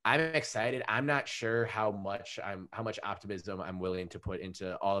I'm excited. I'm not sure how much optimism I'm willing to put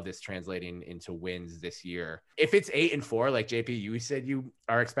into all of this translating into wins this year. If it's 8-4, like JP, you said you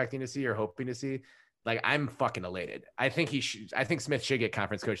are expecting to see or hoping to see, like, I'm fucking elated. I think Smith should get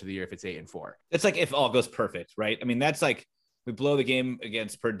Conference Coach of the Year if it's 8-4. It's like if all goes perfect, right? I mean, that's like we blow the game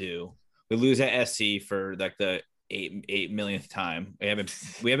against Purdue, we lose at SC for like the eight millionth time. We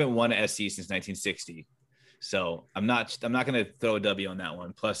haven't won at SC since 1960. So I'm not going to throw a W on that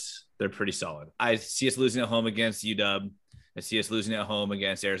one. Plus, they're pretty solid. I see us losing at home against UW. I see us losing at home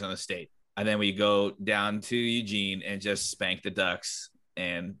against Arizona State. And then we go down to Eugene and just spank the Ducks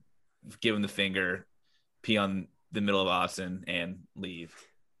and give them the finger, pee on the middle of Austin, and leave.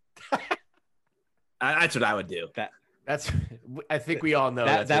 That's what I would do. I think we all know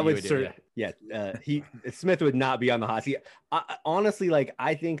that would serve. Yeah, Smith would not be on the hot seat. Honestly, like,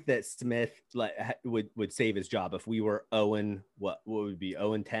 I think that Smith would save his job if we were 0-10,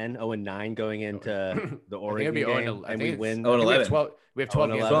 0-9 going into the Oregon game, and we win. 0-11. We have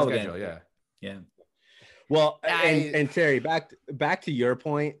 12 games on schedule. Yeah. Well, and Terry, back to your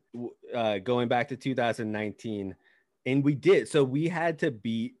point, going back to 2019, and we did. So we had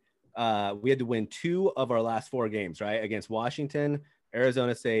to win 2 of our last 4 games, right? Against Washington,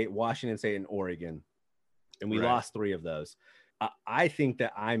 Arizona State, Washington State, and Oregon. And we lost 3 of those. I think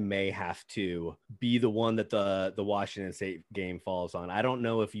that I may have to be the one that the Washington State game falls on. I don't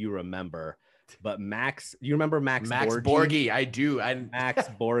know if you remember, but you remember Max Borghi? I do. Max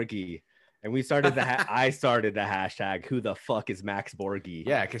Borghi. And we started I started the hashtag, who the fuck is Max Borghi?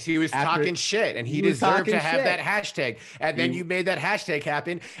 Yeah, because he was talking shit and he deserved to have that hashtag. And then you made that hashtag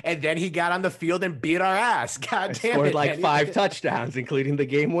happen. And then he got on the field and beat our ass. God damn it. Scored like 5 touchdowns, including the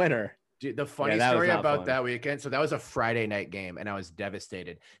game winner. Dude, the funny story about that weekend. So that was a Friday night game and I was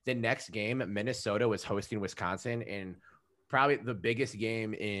devastated. The next game, Minnesota was hosting Wisconsin in probably the biggest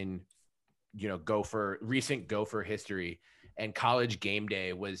game in, recent Gopher history. And College game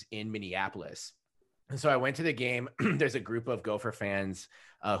day was in Minneapolis. And so I went to the game. There's a group of Gopher fans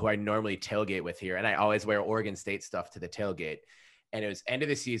who I normally tailgate with here. And I always wear Oregon State stuff to the tailgate. And it was end of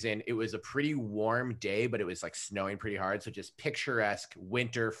the season. It was a pretty warm day, but it was like snowing pretty hard. So just picturesque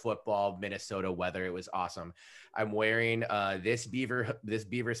winter football, Minnesota weather. It was awesome. I'm wearing this beaver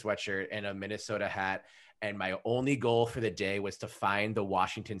sweatshirt and a Minnesota hat. And my only goal for the day was to find the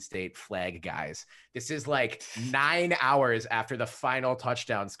Washington State flag guys. This is like 9 hours after the final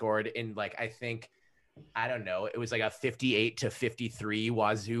touchdown scored in I don't know. It was like a 58-53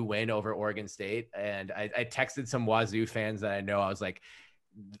 Wazoo win over Oregon State. And I texted some Wazoo fans that I know. I was like,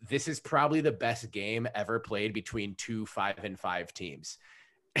 this is probably the best game ever played between 2 5-5 teams.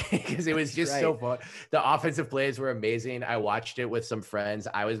 Because it was just so fun. The offensive plays were amazing. I watched it with some friends.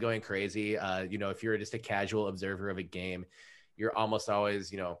 I was going crazy. If you're just a casual observer of a game, you're almost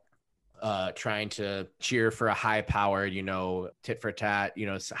always, trying to cheer for a high powered, tit for tat,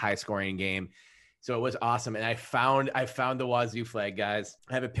 high scoring game. So it was awesome. And I found the Wazoo flag guys.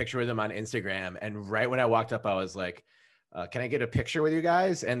 I have a picture with them on Instagram. And right when I walked up, I was like, can I get a picture with you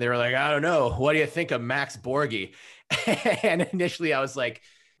guys? And they were like, I don't know. What do you think of Max Borghi? And initially I was like,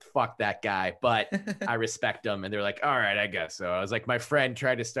 fuck that guy, but I respect him. And they're like, all right, I guess so. I was like, my friend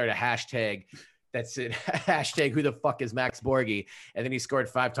tried to start a hashtag that's it. Hashtag who the fuck is Max Borghi? And then he scored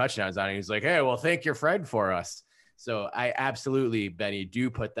 5 touchdowns on it. He's like, hey, well, thank your friend for us. So I absolutely, Benny, do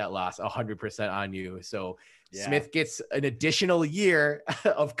put that loss 100% on you. So Smith gets an additional year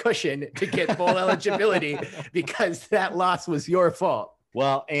of cushion to get bowl eligibility because that loss was your fault.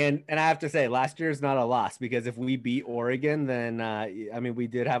 Well, and I have to say, last year is not a loss because if we beat Oregon, then, we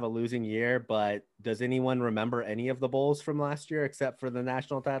did have a losing year. But does anyone remember any of the bowls from last year except for the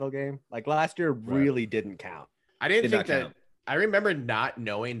national title game? Like last year really didn't count. I didn't think that. I remember not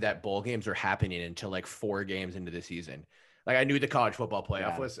knowing that bowl games were happening until like 4 games into the season. Like I knew the college football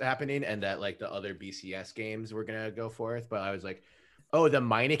playoff was happening and that like the other BCS games were going to go forth. But I was like, oh, the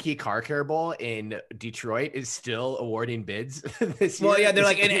Meineke Car Care Bowl in Detroit is still awarding bids this year. Well, yeah, they're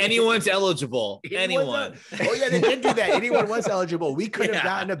like, and anyone's eligible. Anyone. Oh, yeah, they did do that. Anyone was eligible. We could have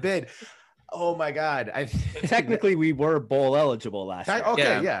gotten a bid. Oh, my God. Technically, we were bowl eligible last year.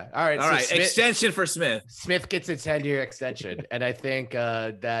 Okay, yeah. All right. All right. Smith, extension for Smith. Smith gets a 10-year extension. And I think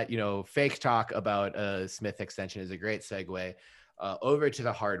that, fake talk about a Smith extension is a great segue over to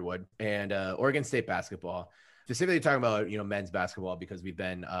the hardwood and Oregon State basketball. Specifically talking about, men's basketball, because we've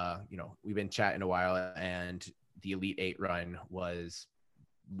been chatting a while, and the Elite Eight run was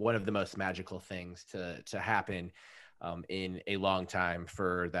one of the most magical things to happen in a long time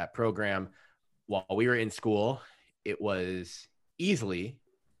for that program. While we were in school, it was easily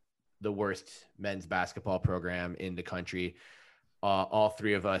the worst men's basketball program in the country. All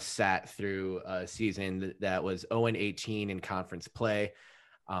 3 of us sat through a season that was 0-18 in conference play.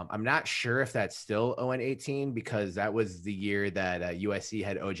 I'm not sure if that's still 0-18 because that was the year that USC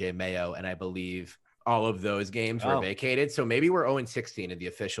had OJ Mayo, and I believe all of those games were vacated. So maybe we're 0-16 in the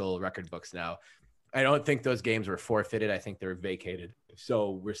official record books now. I don't think those games were forfeited. I think they're vacated.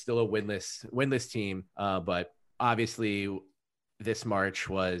 So we're still a winless team. But obviously this March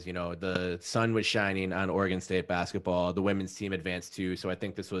was, the sun was shining on Oregon State basketball. The women's team advanced too. So I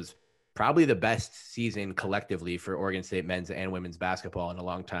think this was probably the best season collectively for Oregon State men's and women's basketball in a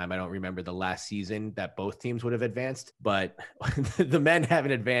long time. I don't remember the last season that both teams would have advanced, but the men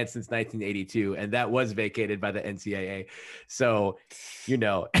haven't advanced since 1982, and that was vacated by the NCAA. So,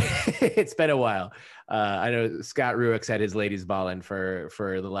 it's been a while. I know Scott Ruick's had his ladies balling for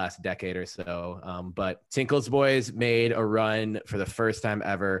the last decade or so. But Tinkle's boys made a run for the first time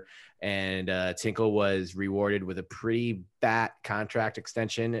ever. And Tinkle was rewarded with a pretty fat contract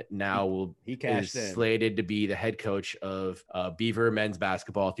extension. Now he cashed is in. slated to be the head coach of Beaver men's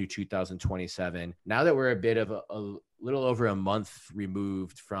basketball through 2027. Now that we're a bit of a little over a month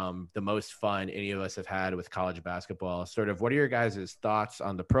removed from the most fun any of us have had with college basketball, sort of what are your guys' thoughts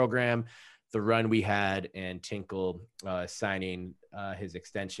on the program, the run we had, and Tinkle signing his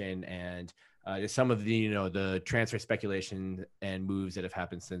extension, and just some of the, the transfer speculation and moves that have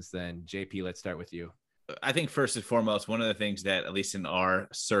happened since then? JP, let's start with you. I think first and foremost, one of the things that, at least in our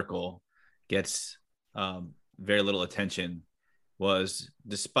circle, gets very little attention was,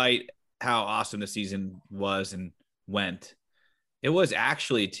 despite how awesome the season was and went, it was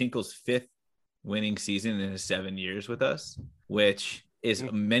actually Tinkle's 5th winning season in his 7 years with us, which is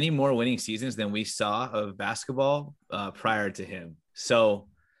many more winning seasons than we saw of basketball prior to him. So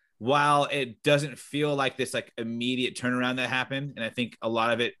while it doesn't feel like this like immediate turnaround that happened, and I think a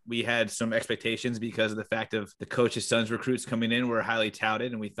lot of it, we had some expectations because of the fact of the coach's son's recruits coming in were highly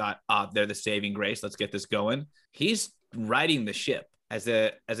touted, and we thought, they're the saving grace. Let's get this going. He's riding the ship as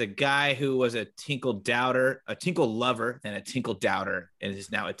a guy who was a Tinkle doubter, a Tinkle lover, and a Tinkle doubter, and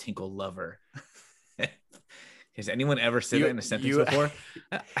is now a Tinkle lover. Has anyone ever said that in a sentence before?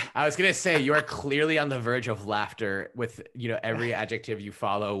 I was going to say, you are clearly on the verge of laughter with, every adjective you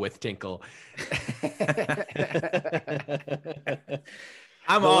follow with Tinkle.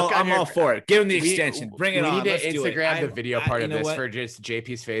 I'm all for it. Give him the extension. Bring it on. We need to Instagram the video part of this what? For just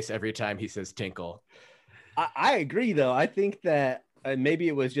JP's face every time he says Tinkle. I agree, though. I think that maybe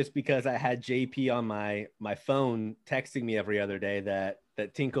it was just because I had JP on my phone texting me every other day that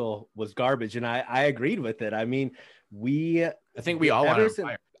Tinkle was garbage, and I agreed with it. I mean, I think we all wanted to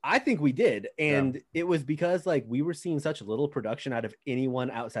fire. I think we did, and It was because we were seeing such little production out of anyone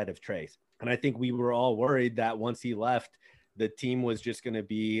outside of Trace, and I think we were all worried that once he left, the team was just going to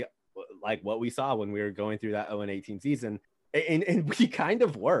be like what we saw when we were going through that 0-18 season. And we kind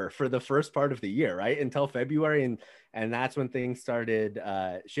of were for the first part of the year, right? Until February. And that's when things started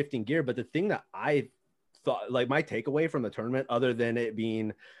shifting gear. But the thing that I thought, my takeaway from the tournament, other than it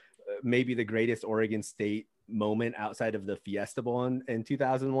being maybe the greatest Oregon State moment outside of the Fiesta Bowl in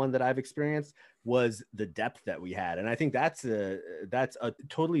 2001 that I've experienced, was the depth that we had. And I think that's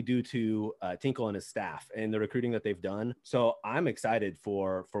totally due to Tinkle and his staff and the recruiting that they've done. So I'm excited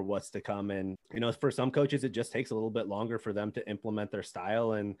for what's to come. And, for some coaches, it just takes a little bit longer for them to implement their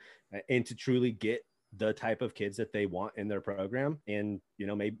style and to truly get the type of kids that they want in their program. And,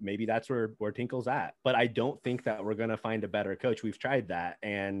 maybe that's where Tinkle's at. But I don't think that we're going to find a better coach. We've tried that.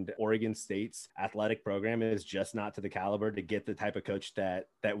 And Oregon State's athletic program is just not to the caliber to get the type of coach that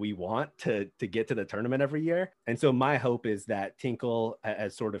we want to get to the tournament every year. And so my hope is that Tinkle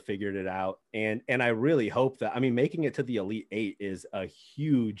has sort of figured it out. And I really hope that, making it to the Elite Eight is a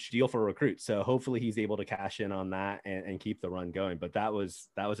huge deal for recruits. So hopefully he's able to cash in on that and keep the run going. But that was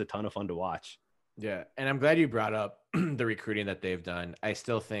a ton of fun to watch. Yeah. And I'm glad you brought up the recruiting that they've done. I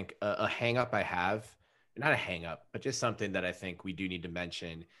still think a hang up I have, not a hang up, but just something that I think we do need to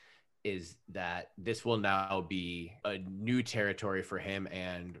mention, is that this will now be a new territory for him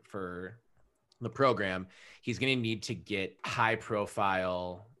and for the program. He's going to need to get high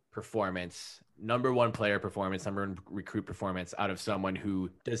profile performance, number one player performance, number one recruit performance out of someone who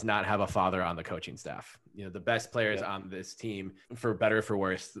does not have a father on the coaching staff. The best players on this team, for better or for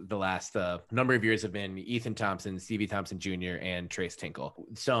worse, the last number of years have been Ethan Thompson, Stevie Thompson Jr., and Trace Tinkle.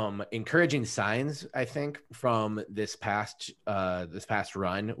 Some encouraging signs, I think, from this past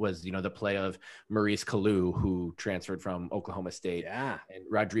run was, the play of Maurice Kalu, who transferred from Oklahoma State, and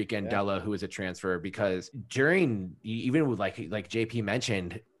Rodrigue Andela, who was a transfer, because during, even with like JP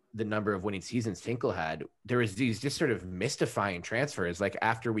mentioned, the number of winning seasons Tinkle had, there was these just sort of mystifying transfers. Like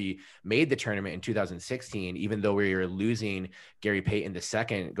after we made the tournament in 2016, even though we were losing Gary Payton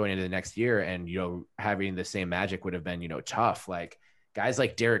II going into the next year, and, having the same magic would have been, tough. Like guys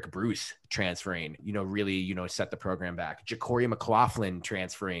like Derek Bruce transferring, really, set the program back. Ja'Cory McLaughlin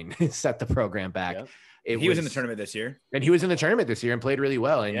transferring set the program back. Yep. He was in the tournament this year. And he was in the tournament this year and played really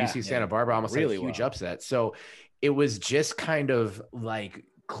well. And UC Santa Barbara almost really had a huge upset. So it was just kind of like,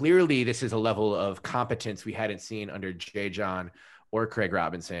 clearly this is a level of competence we hadn't seen under Jay John or Craig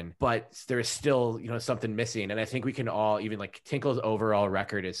Robinson, but there's still, something missing. And I think we can all, even like Tinkle's overall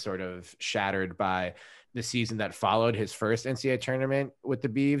record is sort of shattered by the season that followed his first NCAA tournament with the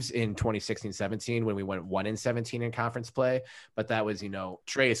Beavs in 2016-17, when we went 1-17 in conference play. But that was,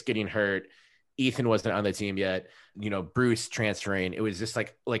 Trace getting hurt, Ethan wasn't on the team yet, Bruce transferring. It was just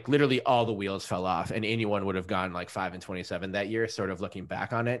like literally all the wheels fell off, and anyone would have gone like 5-27 that year. Sort of looking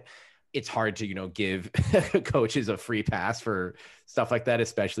back on it, it's hard to, give coaches a free pass for stuff like that,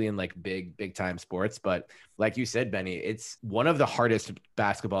 especially in like big time sports. But like you said, Benny, it's one of the hardest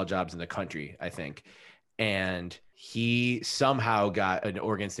basketball jobs in the country, I think. And he somehow got an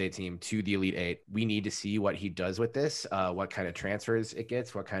Oregon State team to the Elite Eight. We need to see what he does with this, what kind of transfers it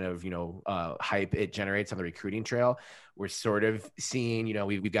gets, what kind of, hype it generates on the recruiting trail. We're sort of seeing,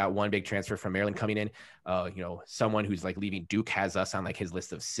 we've got one big transfer from Maryland coming in, someone who's like leaving Duke has us on like his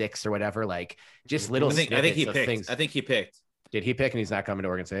list of 6 or whatever, like just little I think he picked. things. I think he picked. Did he pick and he's not coming to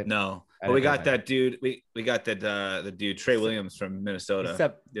Oregon State? No, but we got that dude. We got that the dude Trey Williams from Minnesota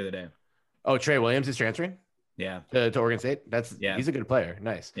the other day. Oh, Trey Williams is transferring? Yeah. To Oregon State? He's a good player.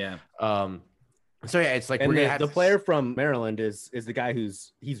 Nice. Yeah. So yeah, it's like we're gonna have the player from Maryland is the guy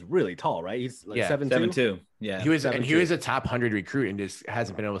he's really tall, right? He's like 7'2". Yeah. He was a top 100 recruit and just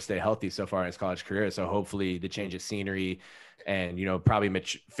hasn't been able to stay healthy so far in his college career. So hopefully the change of scenery and probably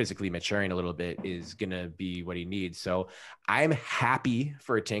physically maturing a little bit is gonna be what he needs. So I'm happy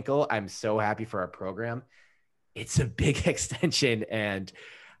for Tinkle. I'm so happy for our program. It's a big extension, and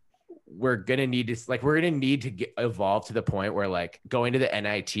we're gonna need to evolve to the point where like going to the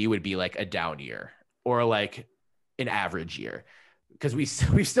NIT would be like a down year or like an average year, because we've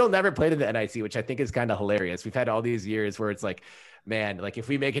still never played in the NIT, which I think is kind of hilarious. We've had all these years where it's like, man, like if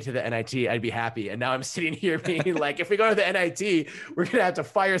we make it to the NIT, I'd be happy. And now I'm sitting here being like, if we go to the NIT, we're gonna have to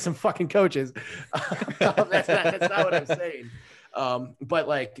fire some fucking coaches. That's not what I'm saying. But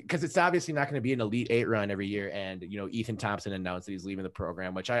like, because it's obviously not going to be an Elite Eight run every year. And, Ethan Thompson announced that he's leaving the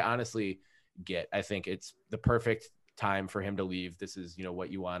program, which I honestly get. I think it's the perfect time for him to leave. This is,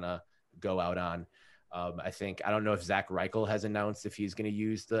 what you want to go out on. I don't know if Zach Reichel has announced if he's going to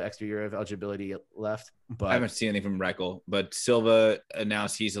use the extra year of eligibility left, but I haven't seen anything from Reichel, but Silva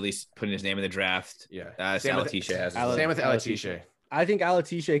announced he's at least putting his name in the draft. Yeah. Same with Alatishe. I think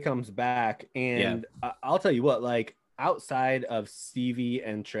Alatishe comes back, and I'll tell you what, like, outside of Stevie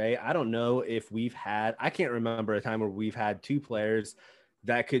and Trey, I don't know if I can't remember a time where we've had 2 players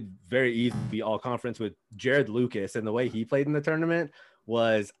that could very easily be all conference with Jared Lucas, and the way he played in the tournament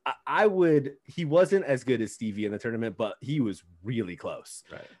was he wasn't as good as Stevie in the tournament, but he was really close.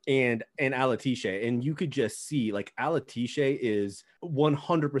 Right. And Alatishe, and you could just see like Alatishe is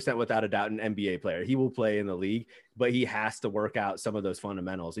 100% without a doubt an NBA player. He will play in the league, but he has to work out some of those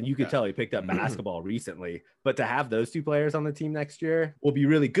fundamentals. And you could tell he picked up basketball recently, but to have those 2 players on the team next year will be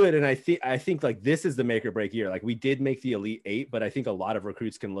really good. And I think like this is the make or break year. Like we did make the Elite Eight, but I think a lot of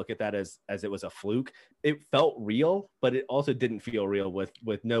recruits can look at that as it was a fluke. It felt real, but it also didn't feel real with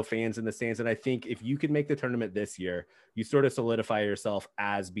no fans in the stands. And I think if you could make the tournament this year, you sort of solidify yourself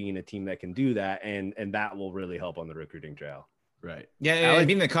as being a team that can do that. And that will really help on the recruiting trail. Right. Yeah. I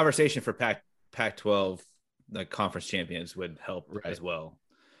mean, the conversation for Pac-12, the conference champions would help as well.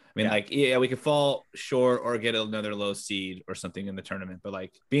 I mean, we could fall short or get another low seed or something in the tournament, but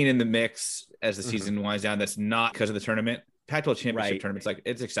like being in the mix as the season winds down, that's not because of the tournament. Pac-12 championship tournaments, like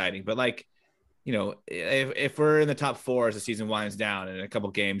it's exciting, but like, if we're in the top 4 as the season winds down and a couple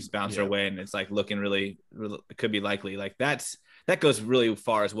games bounce our way and it's like looking really, it could be likely, like that goes really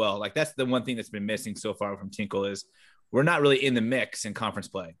far as well. Like that's the one thing that's been missing so far from Tinkle is we're not really in the mix in conference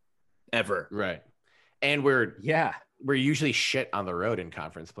play ever. Right. And we're usually shit on the road in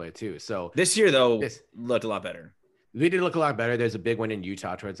conference play too. So this year though, looked a lot better. We did look a lot better. There's a big win in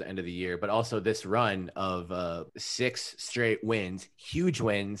Utah towards the end of the year, but also this run of 6 straight wins, huge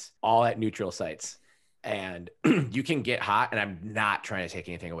wins, all at neutral sites. And you can get hot, and I'm not trying to take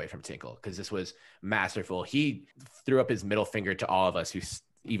anything away from Tinkle because this was masterful. He threw up his middle finger to all of us who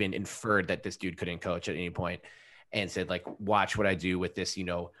even inferred that this dude couldn't coach at any point and said, like, watch what I do with this,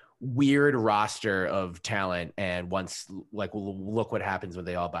 weird roster of talent. And once, like, look what happens when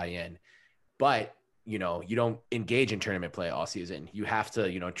they all buy in. But you don't engage in tournament play all season. You have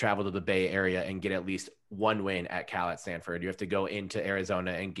to, travel to the Bay Area and get at least one win at Cal at Stanford. You have to go into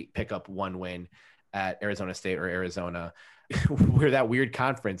Arizona and pick up one win at Arizona State or Arizona. We're that weird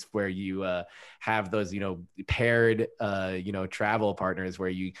conference where you have those, paired, travel partners where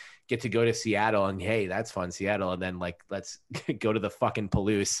you get to go to Seattle and, hey, that's fun, Seattle. And then like, let's go to the fucking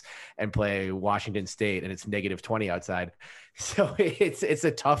Palouse and play Washington State and it's -20 outside. So it's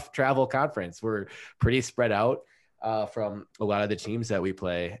a tough travel conference. We're pretty spread out from a lot of the teams that we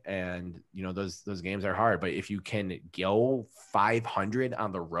play. And, those games are hard, but if you can go 500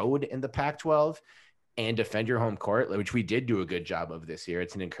 on the road in the Pac-12 and defend your home court, which we did do a good job of this year,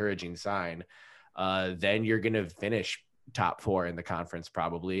 it's an encouraging sign. Then you're going to finish top 4 in the conference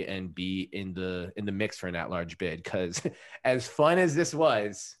probably and be in the mix for an at-large bid. Because as fun as this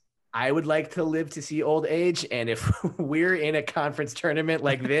was, I would like to live to see old age. And if we're in a conference tournament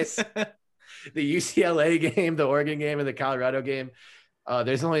like this, the UCLA game, the Oregon game, and the Colorado game,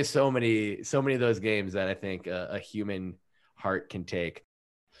 there's only so many of those games that I think a human heart can take.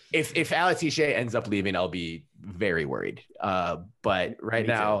 If Alex Ishe ends up leaving, I'll be very worried. But right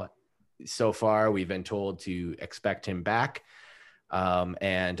now, so far, we've been told to expect him back.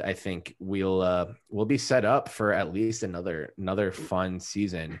 And I think we'll be set up for at least another fun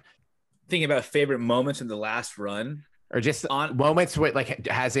season. Thinking about favorite moments in the last run, or just moments with, like,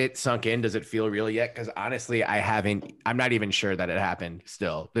 has it sunk in? Does it feel real yet? Because honestly, I'm not even sure that it happened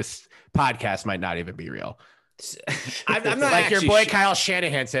still. This podcast might not even be real. I'm not like your boy Kyle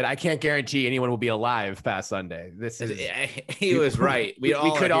Shanahan said, I can't guarantee anyone will be alive past Sunday. He was right. We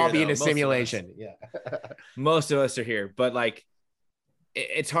could all be in a simulation. Yeah. Most of us are here, but like,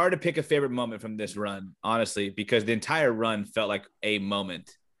 it's hard to pick a favorite moment from this run, honestly, because the entire run felt like a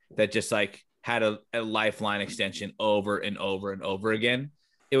moment that just like had a lifeline extension over and over and over again.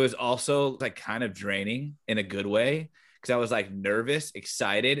 It was also like kind of draining in a good way, because I was like nervous,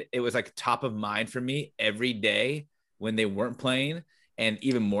 excited. It was like top of mind for me every day when they weren't playing, and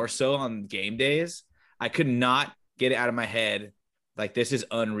even more so on game days. I could not get it out of my head. Like, this is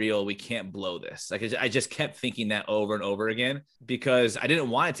unreal. We can't blow this. Like, I just kept thinking that over and over again because I didn't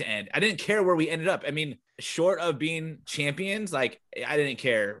want it to end. I didn't care where we ended up. I mean, short of being champions, like, I didn't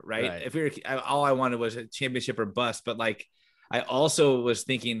care, right? If we were, all I wanted was a championship or bust. But like, I also was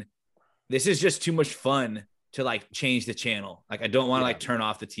thinking, this is just too much fun to like change the channel. Like, I don't want to like turn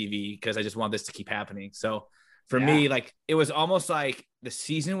off the TV because I just want this to keep happening. So for me, like, it was almost like the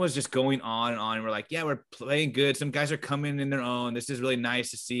season was just going on and on. And we're like, yeah, we're playing good. Some guys are coming in their own. This is really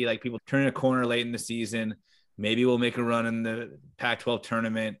nice to see, like, people turning a corner late in the season. Maybe we'll make a run in the Pac-12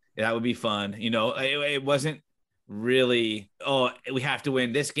 tournament. That would be fun. You know, it wasn't really, oh, we have to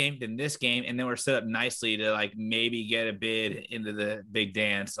win this game, then this game. And then we're set up nicely to like maybe get a bid into the big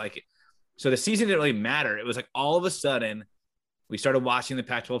dance. Like, so the season didn't really matter. It was like all of a sudden we started watching the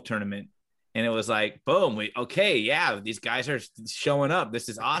Pac-12 tournament, and it was like, boom, these guys are showing up. This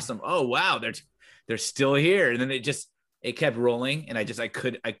is awesome. Oh, wow, they're still here. And then it kept rolling, and I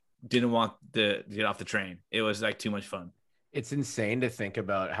didn't want to get off the train. It was like too much fun. It's insane to think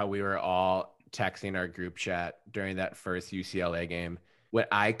about how we were all texting our group chat during that first UCLA game. What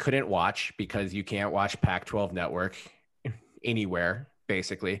I couldn't watch, because you can't watch Pac-12 Network anywhere,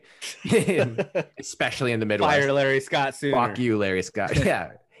 basically, especially in the Midwest. Fire Larry Scott sooner. Fuck you, Larry Scott.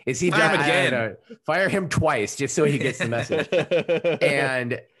 Yeah. Is he done again? Fire him twice just so he gets the message.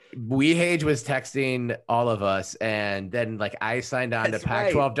 And Weehage was texting all of us. And then like I signed on to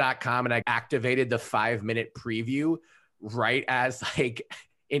Pac12.com and I activated the 5-minute preview right as like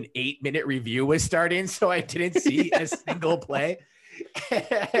an 8-minute review was starting. So I didn't see a single play.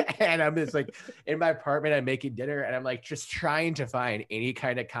 And I'm just like in my apartment, I'm making dinner and I'm like just trying to find any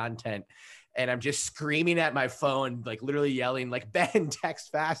kind of content. And I'm just screaming at my phone, like literally yelling, like, Ben,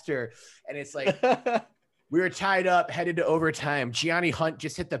 text faster. And it's like, we were tied up, headed to overtime. Gianni Hunt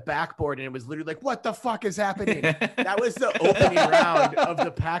just hit the backboard, and it was literally like, what the fuck is happening? That was the opening round of the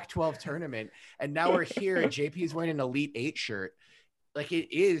Pac-12 tournament. And now we're here, and JP's wearing an Elite 8 shirt. Like,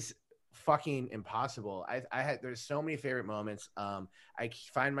 it is fucking impossible. There's so many favorite moments. I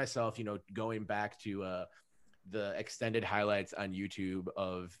find myself, going back to the extended highlights on YouTube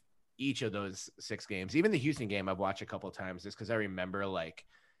of each of those 6 games. Even the Houston game I've watched a couple of times just because I remember like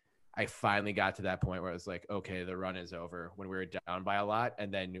I finally got to that point where I was like, okay, the run is over, when we were down by a lot.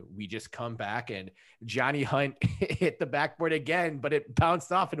 And then we just come back and Johnny Hunt hit the backboard again, but it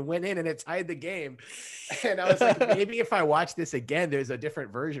bounced off and went in and it tied the game. And I was like, maybe if I watch this again, there's a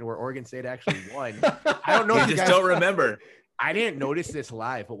different version where Oregon State actually won. I don't know. You just don't remember. I didn't notice this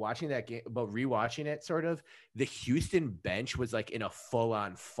live, but watching that game, but rewatching it, sort of, the Houston bench was like in a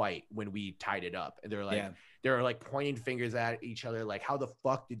full-on fight when we tied it up. And they're like, they were like pointing fingers at each other, like, how the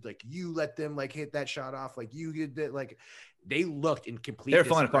fuck did like you let them like hit that shot off? Like you did that. Like they looked in complete. They're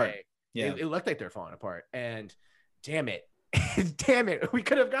falling apart. Yeah, it looked like they're falling apart. And damn it, we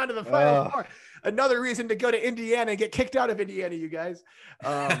could have gone to the Final Four. Another reason to go to Indiana and get kicked out of Indiana, you guys.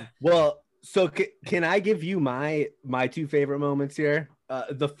 Well. So can I give you my 2 favorite moments here?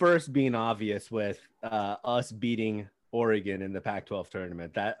 The first being obvious with us beating Oregon in the Pac-12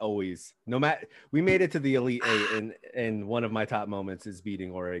 tournament. That always, we made it to the Elite 8, and one of my top moments is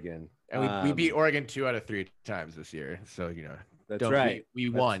beating Oregon. And we beat Oregon 2 out of 3 times this year. So, that's right. We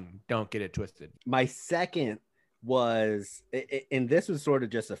won. Don't get it twisted. My second was, and this was sort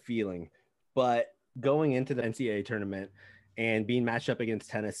of just a feeling, but going into the NCAA tournament and being matched up against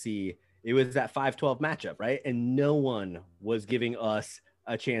Tennessee, it was that 5-12 matchup, right? And no one was giving us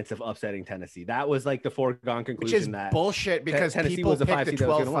a chance of upsetting Tennessee. That was like the foregone conclusion. Which is that bullshit because Tennessee people was the pick 5 the seed that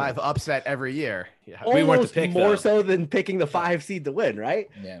was 12-5 upset every year. Yeah. We weren't the Almost pick, more though. so than picking the 5 seed to win, right?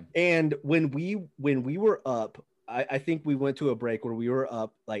 Yeah. And when we were up, I think we went to a break where we were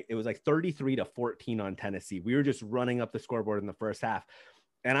up, like it was like 33-14 on Tennessee. We were just running up the scoreboard in the first half.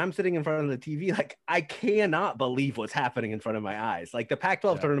 And I'm sitting in front of the TV, like, I cannot believe what's happening in front of my eyes. Like, the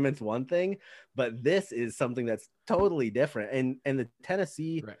Pac-12 tournament's one thing, but this is something that's totally different. And the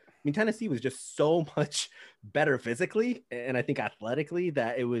Tennessee, Right. I mean, Tennessee was just so much better physically and I think athletically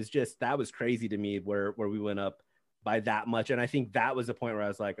that it was just, that was crazy to me where we went up by that much. And I think that was the point where I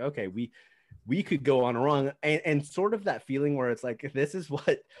was like, okay, we could go on a run, and sort of that feeling where it's like, this is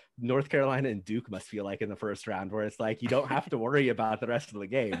what North Carolina and Duke must feel like in the first round, where it's like, you don't have to worry about the rest of the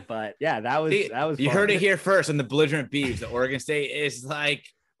game. But yeah, that was You fun. heard it here first on the Belligerent Beavs. The Oregon State is like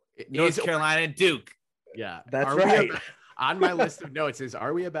North Carolina and Duke. Yeah, that's right. On my list of notes is,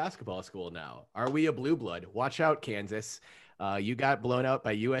 are we a basketball school now? Are we a blue blood? Watch out, Kansas. You got blown out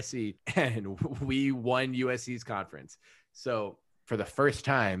by USC and we won USC's conference. So for the first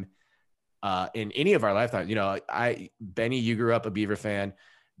time in any of our lifetimes, you know, Benny, you grew up a Beaver fan.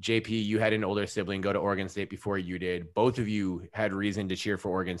 JP, you had an older sibling go to Oregon State before you did. Both of you had reason to cheer for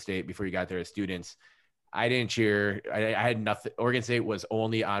Oregon State before you got there as students. I didn't cheer. I had nothing. Oregon State was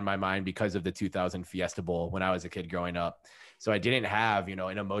only on my mind because of the 2000 Fiesta Bowl when I was a kid growing up. So I didn't have, you know,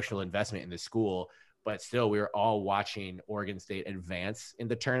 an emotional investment in the school, but still we were all watching Oregon State advance in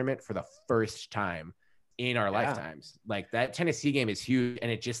the tournament for the first time in our lifetimes. Like, that Tennessee game is huge.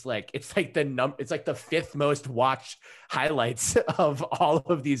 And it just like, it's like the fifth most watched highlights of all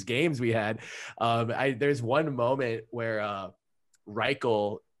of these games we had. There's one moment where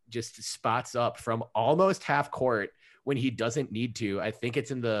Reichel just spots up from almost half court when he doesn't need to. I think it's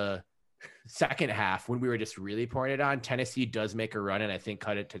in the second half when we were just really pouring it on. Tennessee does make a run and I think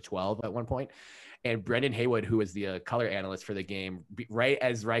cut it to 12 at one point. And Brendan Haywood, who was the color analyst for the game, right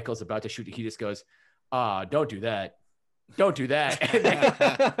as Reichel's about to shoot, he just goes, don't do that. Don't do that.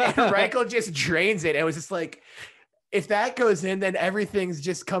 And Reichel just drains it. It was just like, if that goes in, then everything's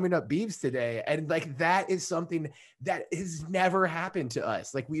just coming up Beavs today. And like, that is something that has never happened to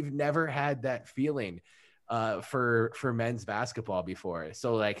us. Like, we've never had that feeling for men's basketball before.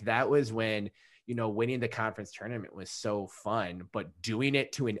 So like, that was when, you know, winning the conference tournament was so fun, but doing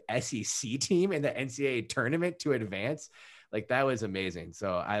it to an SEC team in the NCAA tournament to advance, like, that was amazing.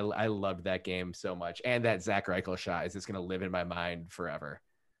 So I loved that game so much. And that Zach Reichel shot is just going to live in my mind forever.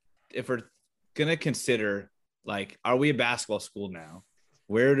 If we're going to consider, like, are we a basketball school now?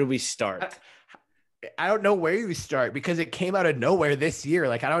 Where do we start? I don't know where you start because it came out of nowhere this year.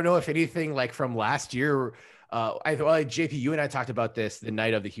 Like, I don't know if anything like from last year. JP, you and I talked about this the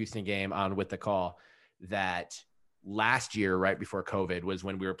night of the Houston game on With the Call, that last year, right before COVID, was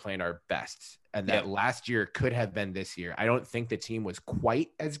when we were playing our best. And that last year could have been this year. I don't think the team was quite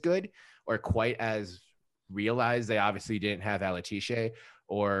as good or quite as realized. They obviously didn't have Alatiche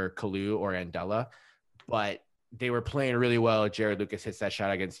or Kalu or Andela, but they were playing really well. Jared Lucas hits that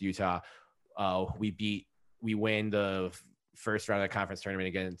shot against Utah. We win the first round of the conference tournament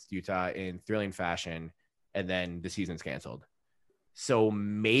against Utah in thrilling fashion. And then the season's canceled. So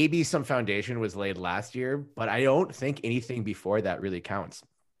maybe some foundation was laid last year, but I don't think anything before that really counts.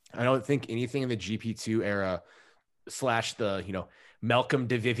 I don't think anything in the GP2 era / the, you know, Malcolm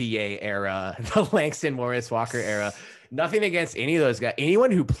DeVivier era, the Langston Morris Walker era, nothing against any of those guys.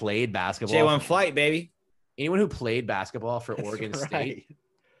 Anyone who played basketball. J1 flight, baby. Anyone who played basketball for Oregon State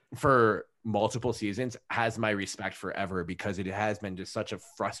for multiple seasons has my respect forever, because it has been just such a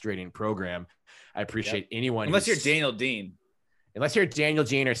frustrating program. I appreciate anyone. Unless you're Daniel Dean. Unless you're Daniel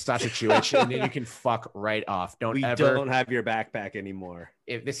Jean or Sasha Chuich, and then you can fuck right off. We don't have your backpack anymore.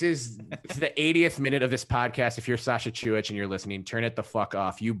 If this is the 80th minute of this podcast, if you're Sasha Chuich and you're listening, turn it the fuck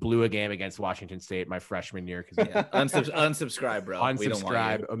off. You blew a game against Washington State my freshman year. Unsubscribe, bro.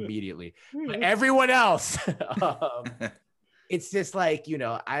 Unsubscribe immediately. But everyone else, it's just like, you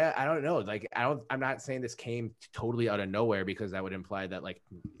know, I don't know. Like, I'm not saying this came totally out of nowhere, because that would imply that like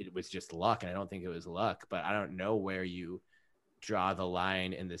it was just luck. And I don't think it was luck, but I don't know where you draw the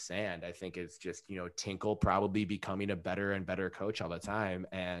line in the sand. I think it's just, you know, Tinkle probably becoming a better and better coach all the time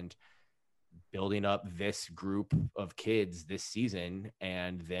and building up this group of kids this season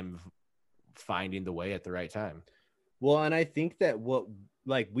and them finding the way at the right time. Well, and I think that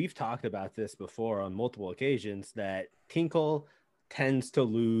we've talked about this before on multiple occasions, that Tinkle tends to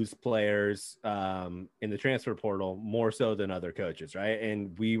lose players in the transfer portal more so than other coaches, right?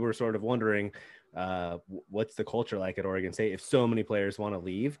 And we were sort of wondering, what's the culture like at Oregon State if so many players want to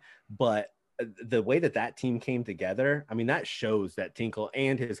leave. But the way that team came together, I mean, that shows that Tinkle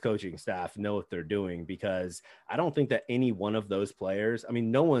and his coaching staff know what they're doing, because I don't think that any one of those players, I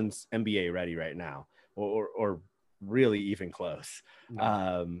mean, no one's NBA ready right now, or really even close.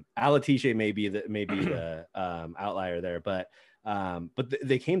 No. Alatishe may be the outlier there, but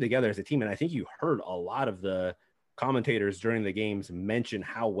they came together as a team. And I think you heard a lot of the commentators during the games mention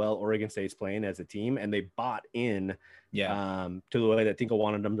how well Oregon State's playing as a team, and they bought in to the way that Tinkle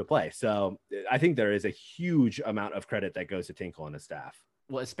wanted them to play. So I think there is a huge amount of credit that goes to Tinkle and his staff.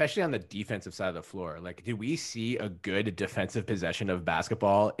 Well, especially on the defensive side of the floor. Like, did we see a good defensive possession of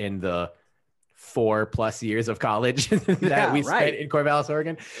basketball in the 4+ years of college that we spent in Corvallis,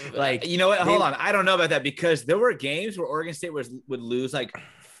 Oregon? Like, you know what? Hold on. I don't know about that, because there were games where Oregon State would lose like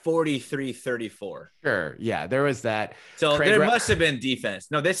 43-34. Sure. Yeah, there was that. So there must have been defense.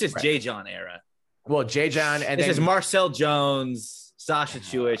 No, this is J. John era. Well, J. John, and this is Marcel Jones, Sasha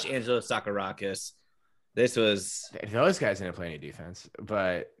Chuich, Angelo Sakarakis. This was those guys didn't play any defense,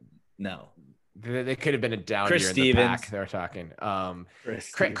 but no, they could have been a down Chris year in Stevens. the pack. They were talking.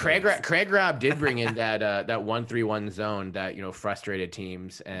 Craig Robb did bring in that 1-3-1 zone that frustrated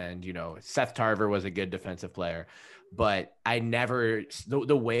teams, and Seth Tarver was a good defensive player. But I never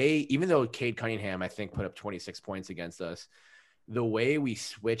the way, even though Cade Cunningham, I think, put up 26 points against us, the way we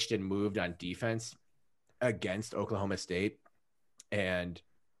switched and moved on defense against Oklahoma State and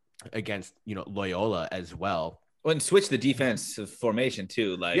against, Loyola as well. Well, and switch the defensive formation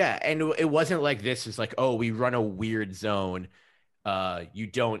too. Like, yeah. And it wasn't like this is like, oh, we run a weird zone. You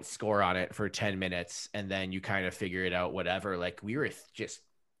don't score on it for 10 minutes and then you kind of figure it out, whatever. Like, we were just,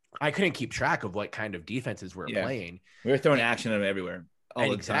 I couldn't keep track of what kind of defenses we're playing. We were throwing action at them everywhere.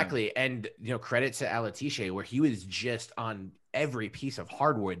 Exactly. And, credit to Alatishe, where he was just on every piece of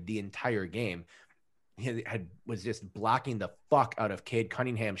hardwood the entire game. He was just blocking the fuck out of Cade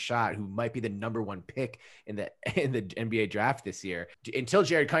Cunningham's shot, who might be the #1 pick in the NBA draft this year. Until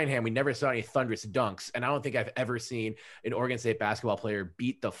Jared Cunningham, we never saw any thunderous dunks. And I don't think I've ever seen an Oregon State basketball player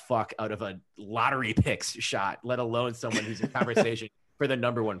beat the fuck out of a lottery picks shot, let alone someone who's in conversation for the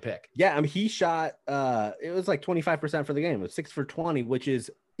 #1 pick. Yeah, I mean, he shot it was like 25% for the game. It was 6 for 20, which is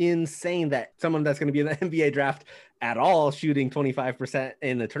insane that someone that's going to be in the NBA draft at all shooting 25%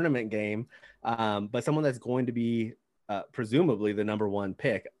 in the tournament game, but someone that's going to be presumably the #1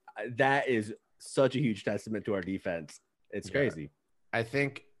 pick. That is such a huge testament to our defense. It's crazy. I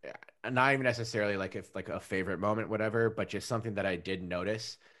think not even necessarily like a favorite moment, whatever, but just something that I did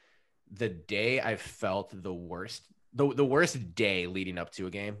notice. The day I felt the worst day leading up to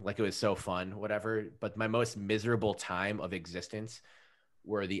a game, like it was so fun, whatever, but my most miserable time of existence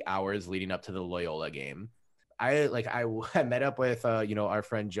were the hours leading up to the Loyola game. I met up with our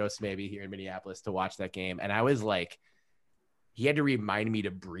friend Joe Smaby here in Minneapolis to watch that game, and I was like, he had to remind me to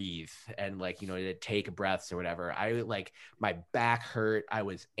breathe and to take breaths or whatever. My back hurt, I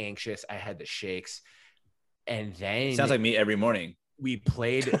was anxious, I had the shakes, and then sounds like me every morning. We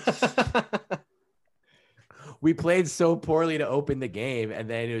played we played so poorly to open the game, and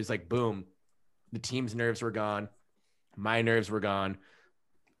then it was like, boom, the team's nerves were gone, my nerves were gone.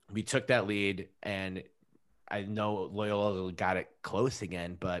 We took that lead, and I know Loyola got it close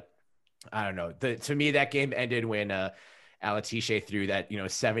again, but I don't know. To me, that game ended when Alatishe threw that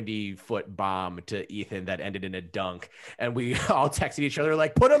 70-foot bomb to Ethan that ended in a dunk, and we all texted each other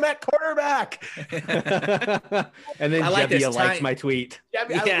like, "Put him at quarterback." And then Jebbia liked my tweet.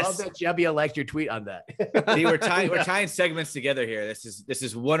 I love that Jebbia liked your tweet on that. See, we're tying segments together here. This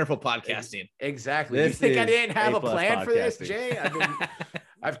is wonderful podcasting. Exactly. You think I didn't have a plan for this, Jay?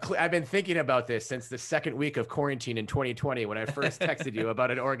 I've been thinking about this since the second week of quarantine in 2020 when I first texted you about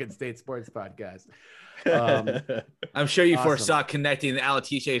an Oregon State sports podcast. I'm sure you foresaw connecting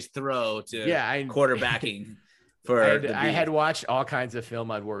Alatishe's throw to quarterbacking. I had watched all kinds of film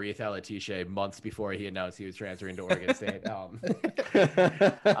on Warith Alatishe months before he announced he was transferring to Oregon State.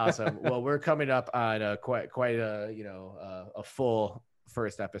 Awesome. Well, we're coming up on quite a full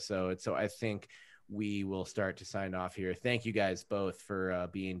first episode, so I think we will start to sign off here. Thank you guys both for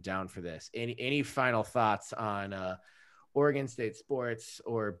being down for this. Any final thoughts on Oregon State sports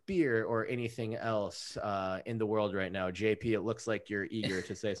or beer or anything else in the world right now? JP, it looks like you're eager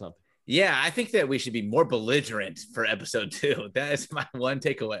to say something. Yeah, I think that we should be more belligerent for episode 2. That is my one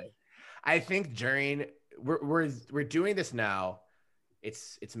takeaway. I think we're doing this now.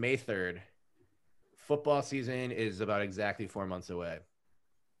 It's May 3rd. Football season is about exactly 4 months away.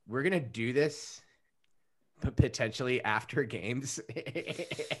 We're going to do this potentially after games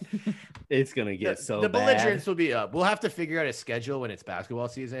It's gonna get so the bad. belligerents will be up. We'll have to figure out a schedule when it's basketball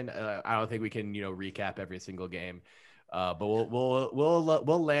season. I don't think we can, recap every single game. But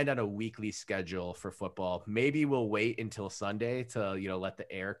we'll land on a weekly schedule for football. Maybe we'll wait until Sunday to let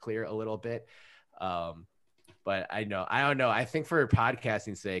the air clear a little bit. But I don't know. I think for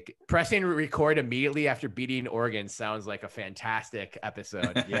podcasting's sake, pressing record immediately after beating Oregon sounds like a fantastic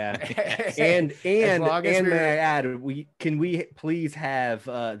episode. Yeah. and may I add, we please have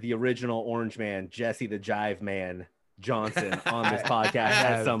the original Orange Man, Jesse the Jive Man Johnson, on this podcast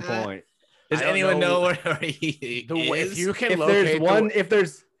at some point. Does anyone know where he is? If you can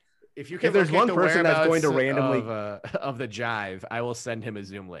if there's one person that's going to randomly of the Jive, I will send him a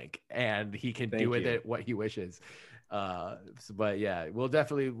Zoom link and he can do with it what he wishes. But yeah, we'll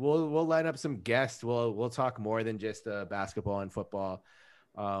line up some guests. We'll talk more than just basketball and football.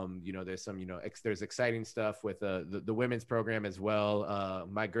 There's some there's exciting stuff with the women's program as well.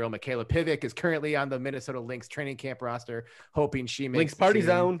 My girl Michaela Pivick is currently on the Minnesota Lynx training camp roster, hoping she makes Lynx Party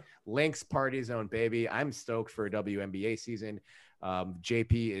Zone. Lynx Party Zone, baby. I'm stoked for WNBA season.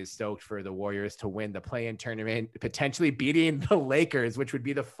 JP is stoked for the Warriors to win the play-in tournament, potentially beating the Lakers, which would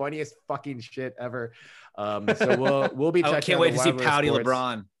be the funniest fucking shit ever. So we'll be touching. I can't wait to see Pouty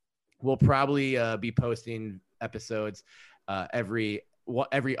LeBron. We'll probably be posting episodes every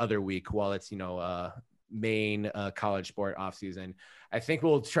other week while it's main college sport off season. I think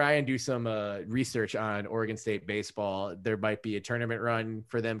we'll try and do some research on Oregon State baseball. There might be a tournament run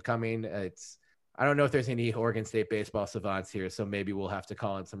for them coming. I don't know if there's any Oregon State baseball savants here, so maybe we'll have to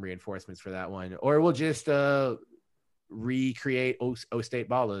call in some reinforcements for that one, or we'll just recreate O State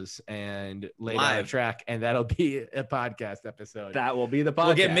Ballas and lay down a track, and that'll be a podcast episode. That will be the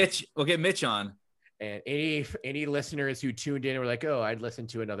podcast. We'll get Mitch on. And any listeners who tuned in were like, "Oh, I'd listen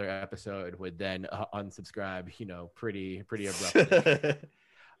to another episode," would then unsubscribe, pretty abruptly.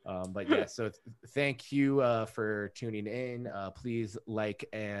 But yeah, so thank you for tuning in. Please like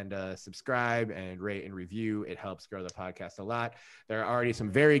and subscribe and rate and review. It helps grow the podcast a lot. There are already some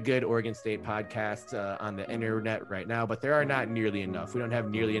very good Oregon State podcasts on the internet right now, but there are not nearly enough. We don't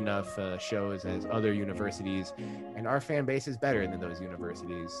have nearly enough shows as other universities, and our fan base is better than those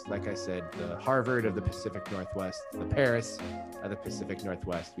universities. Like I said, the Harvard of the Pacific Northwest, the Paris of the Pacific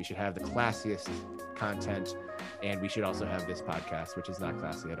Northwest. We should have the classiest content, and we should also have this podcast, which is not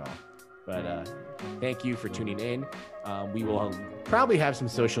classy at all. But thank you for tuning in. We will probably have some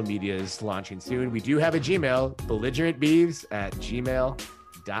social medias launching soon. We do have a Gmail,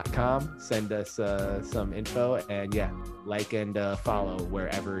 belligerentbeeves@gmail.com. Send us some info, and yeah, like and follow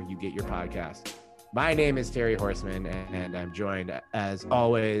wherever you get your podcast. My name is Terry Horseman, and I'm joined, as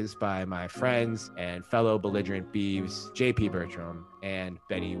always, by my friends and fellow belligerent Beeves, JP Bertram and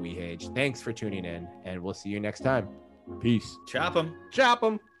Benny Wehage. Thanks for tuning in, and we'll see you next time. Peace. Chop 'em. Chop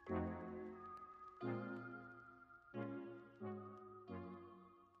 'em.